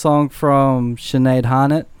play a song from Sinead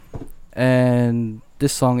Harnett. And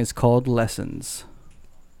this song is called Lessons.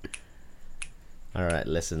 All right,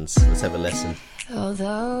 lessons. Let's have a lesson.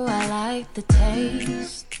 Although I like the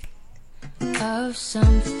taste of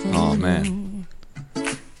something. Oh man.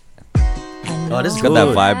 Oh, this is got that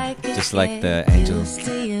vibe, just like the Angel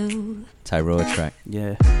Tyroa track.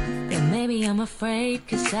 Yeah. Maybe I'm afraid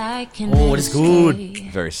 'cause I can. Oh, it's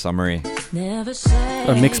good. Very summery.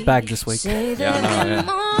 A mixed bag this week. Yeah, I know. Yeah.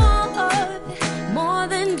 More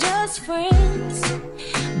than just friends.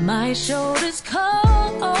 My shoulder's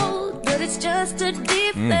cold, but it's just a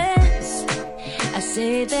defense. I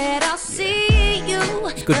say that I'll see you.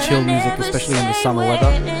 It's good chill music, especially in the summer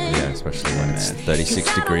weather. Yeah, especially when it's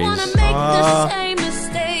 36 degrees.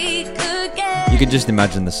 You can just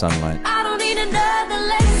imagine the sunlight. I don't need another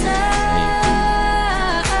lesson.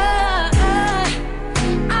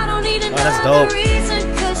 I don't need that's dope. another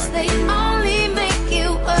reason, 'cause they only make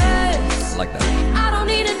it worse. I like that. I don't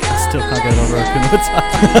need another Still can't get over Hakuna Matata.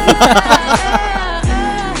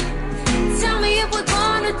 Tell me if we're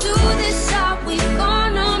gonna do this, how we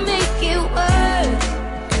gonna make it work?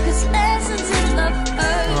 'Cause lessons in love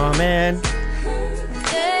hurt. Oh man.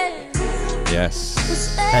 Yes.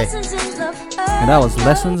 Lessons in love hurt. And that was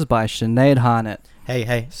Lessons by Sinead Harnett.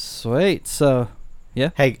 Hey. Sweet. So,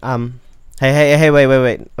 yeah. Hey,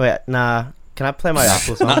 wait. Nah. Can I play my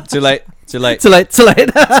Apple song? Too late. Too late.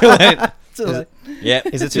 Yeah.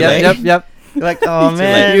 Is it too late? Yep. You're like, oh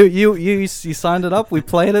man. You signed it up. We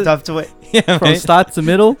played it. Do I have to wait? Yeah, from start to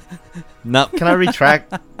middle. No. Can I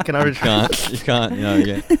retract? You can't. You know,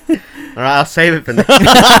 yeah. All right, I'll save it for next.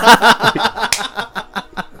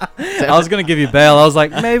 I was gonna give you bail. I was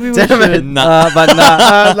like, maybe we should, but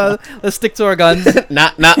nah. Let's stick to our guns.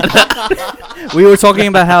 Nah. We were talking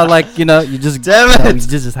about how, like, you just you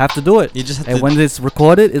just have to do it. You just have and to. when it's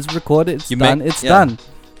recorded, it's recorded. It's done. It's done.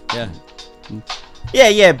 Yeah.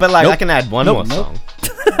 Yeah, but like I can add one more song.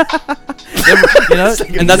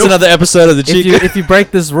 And that's another episode of the Cheat. If you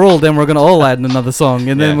break this rule, then we're gonna all add another song,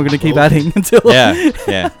 and then we're gonna keep adding until.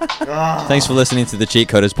 Yeah. Thanks for listening to the Cheat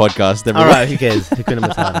Coders podcast, everyone. All right, who cares?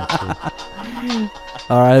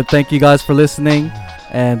 All right, thank you guys for listening,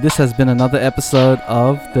 and this has been another episode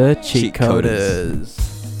of the Cheat Coders.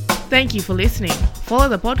 Thank you for listening. Follow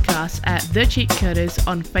the podcast at The Cheat Coders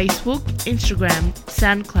on Facebook, Instagram,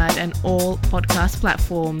 SoundCloud, and all podcast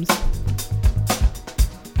platforms.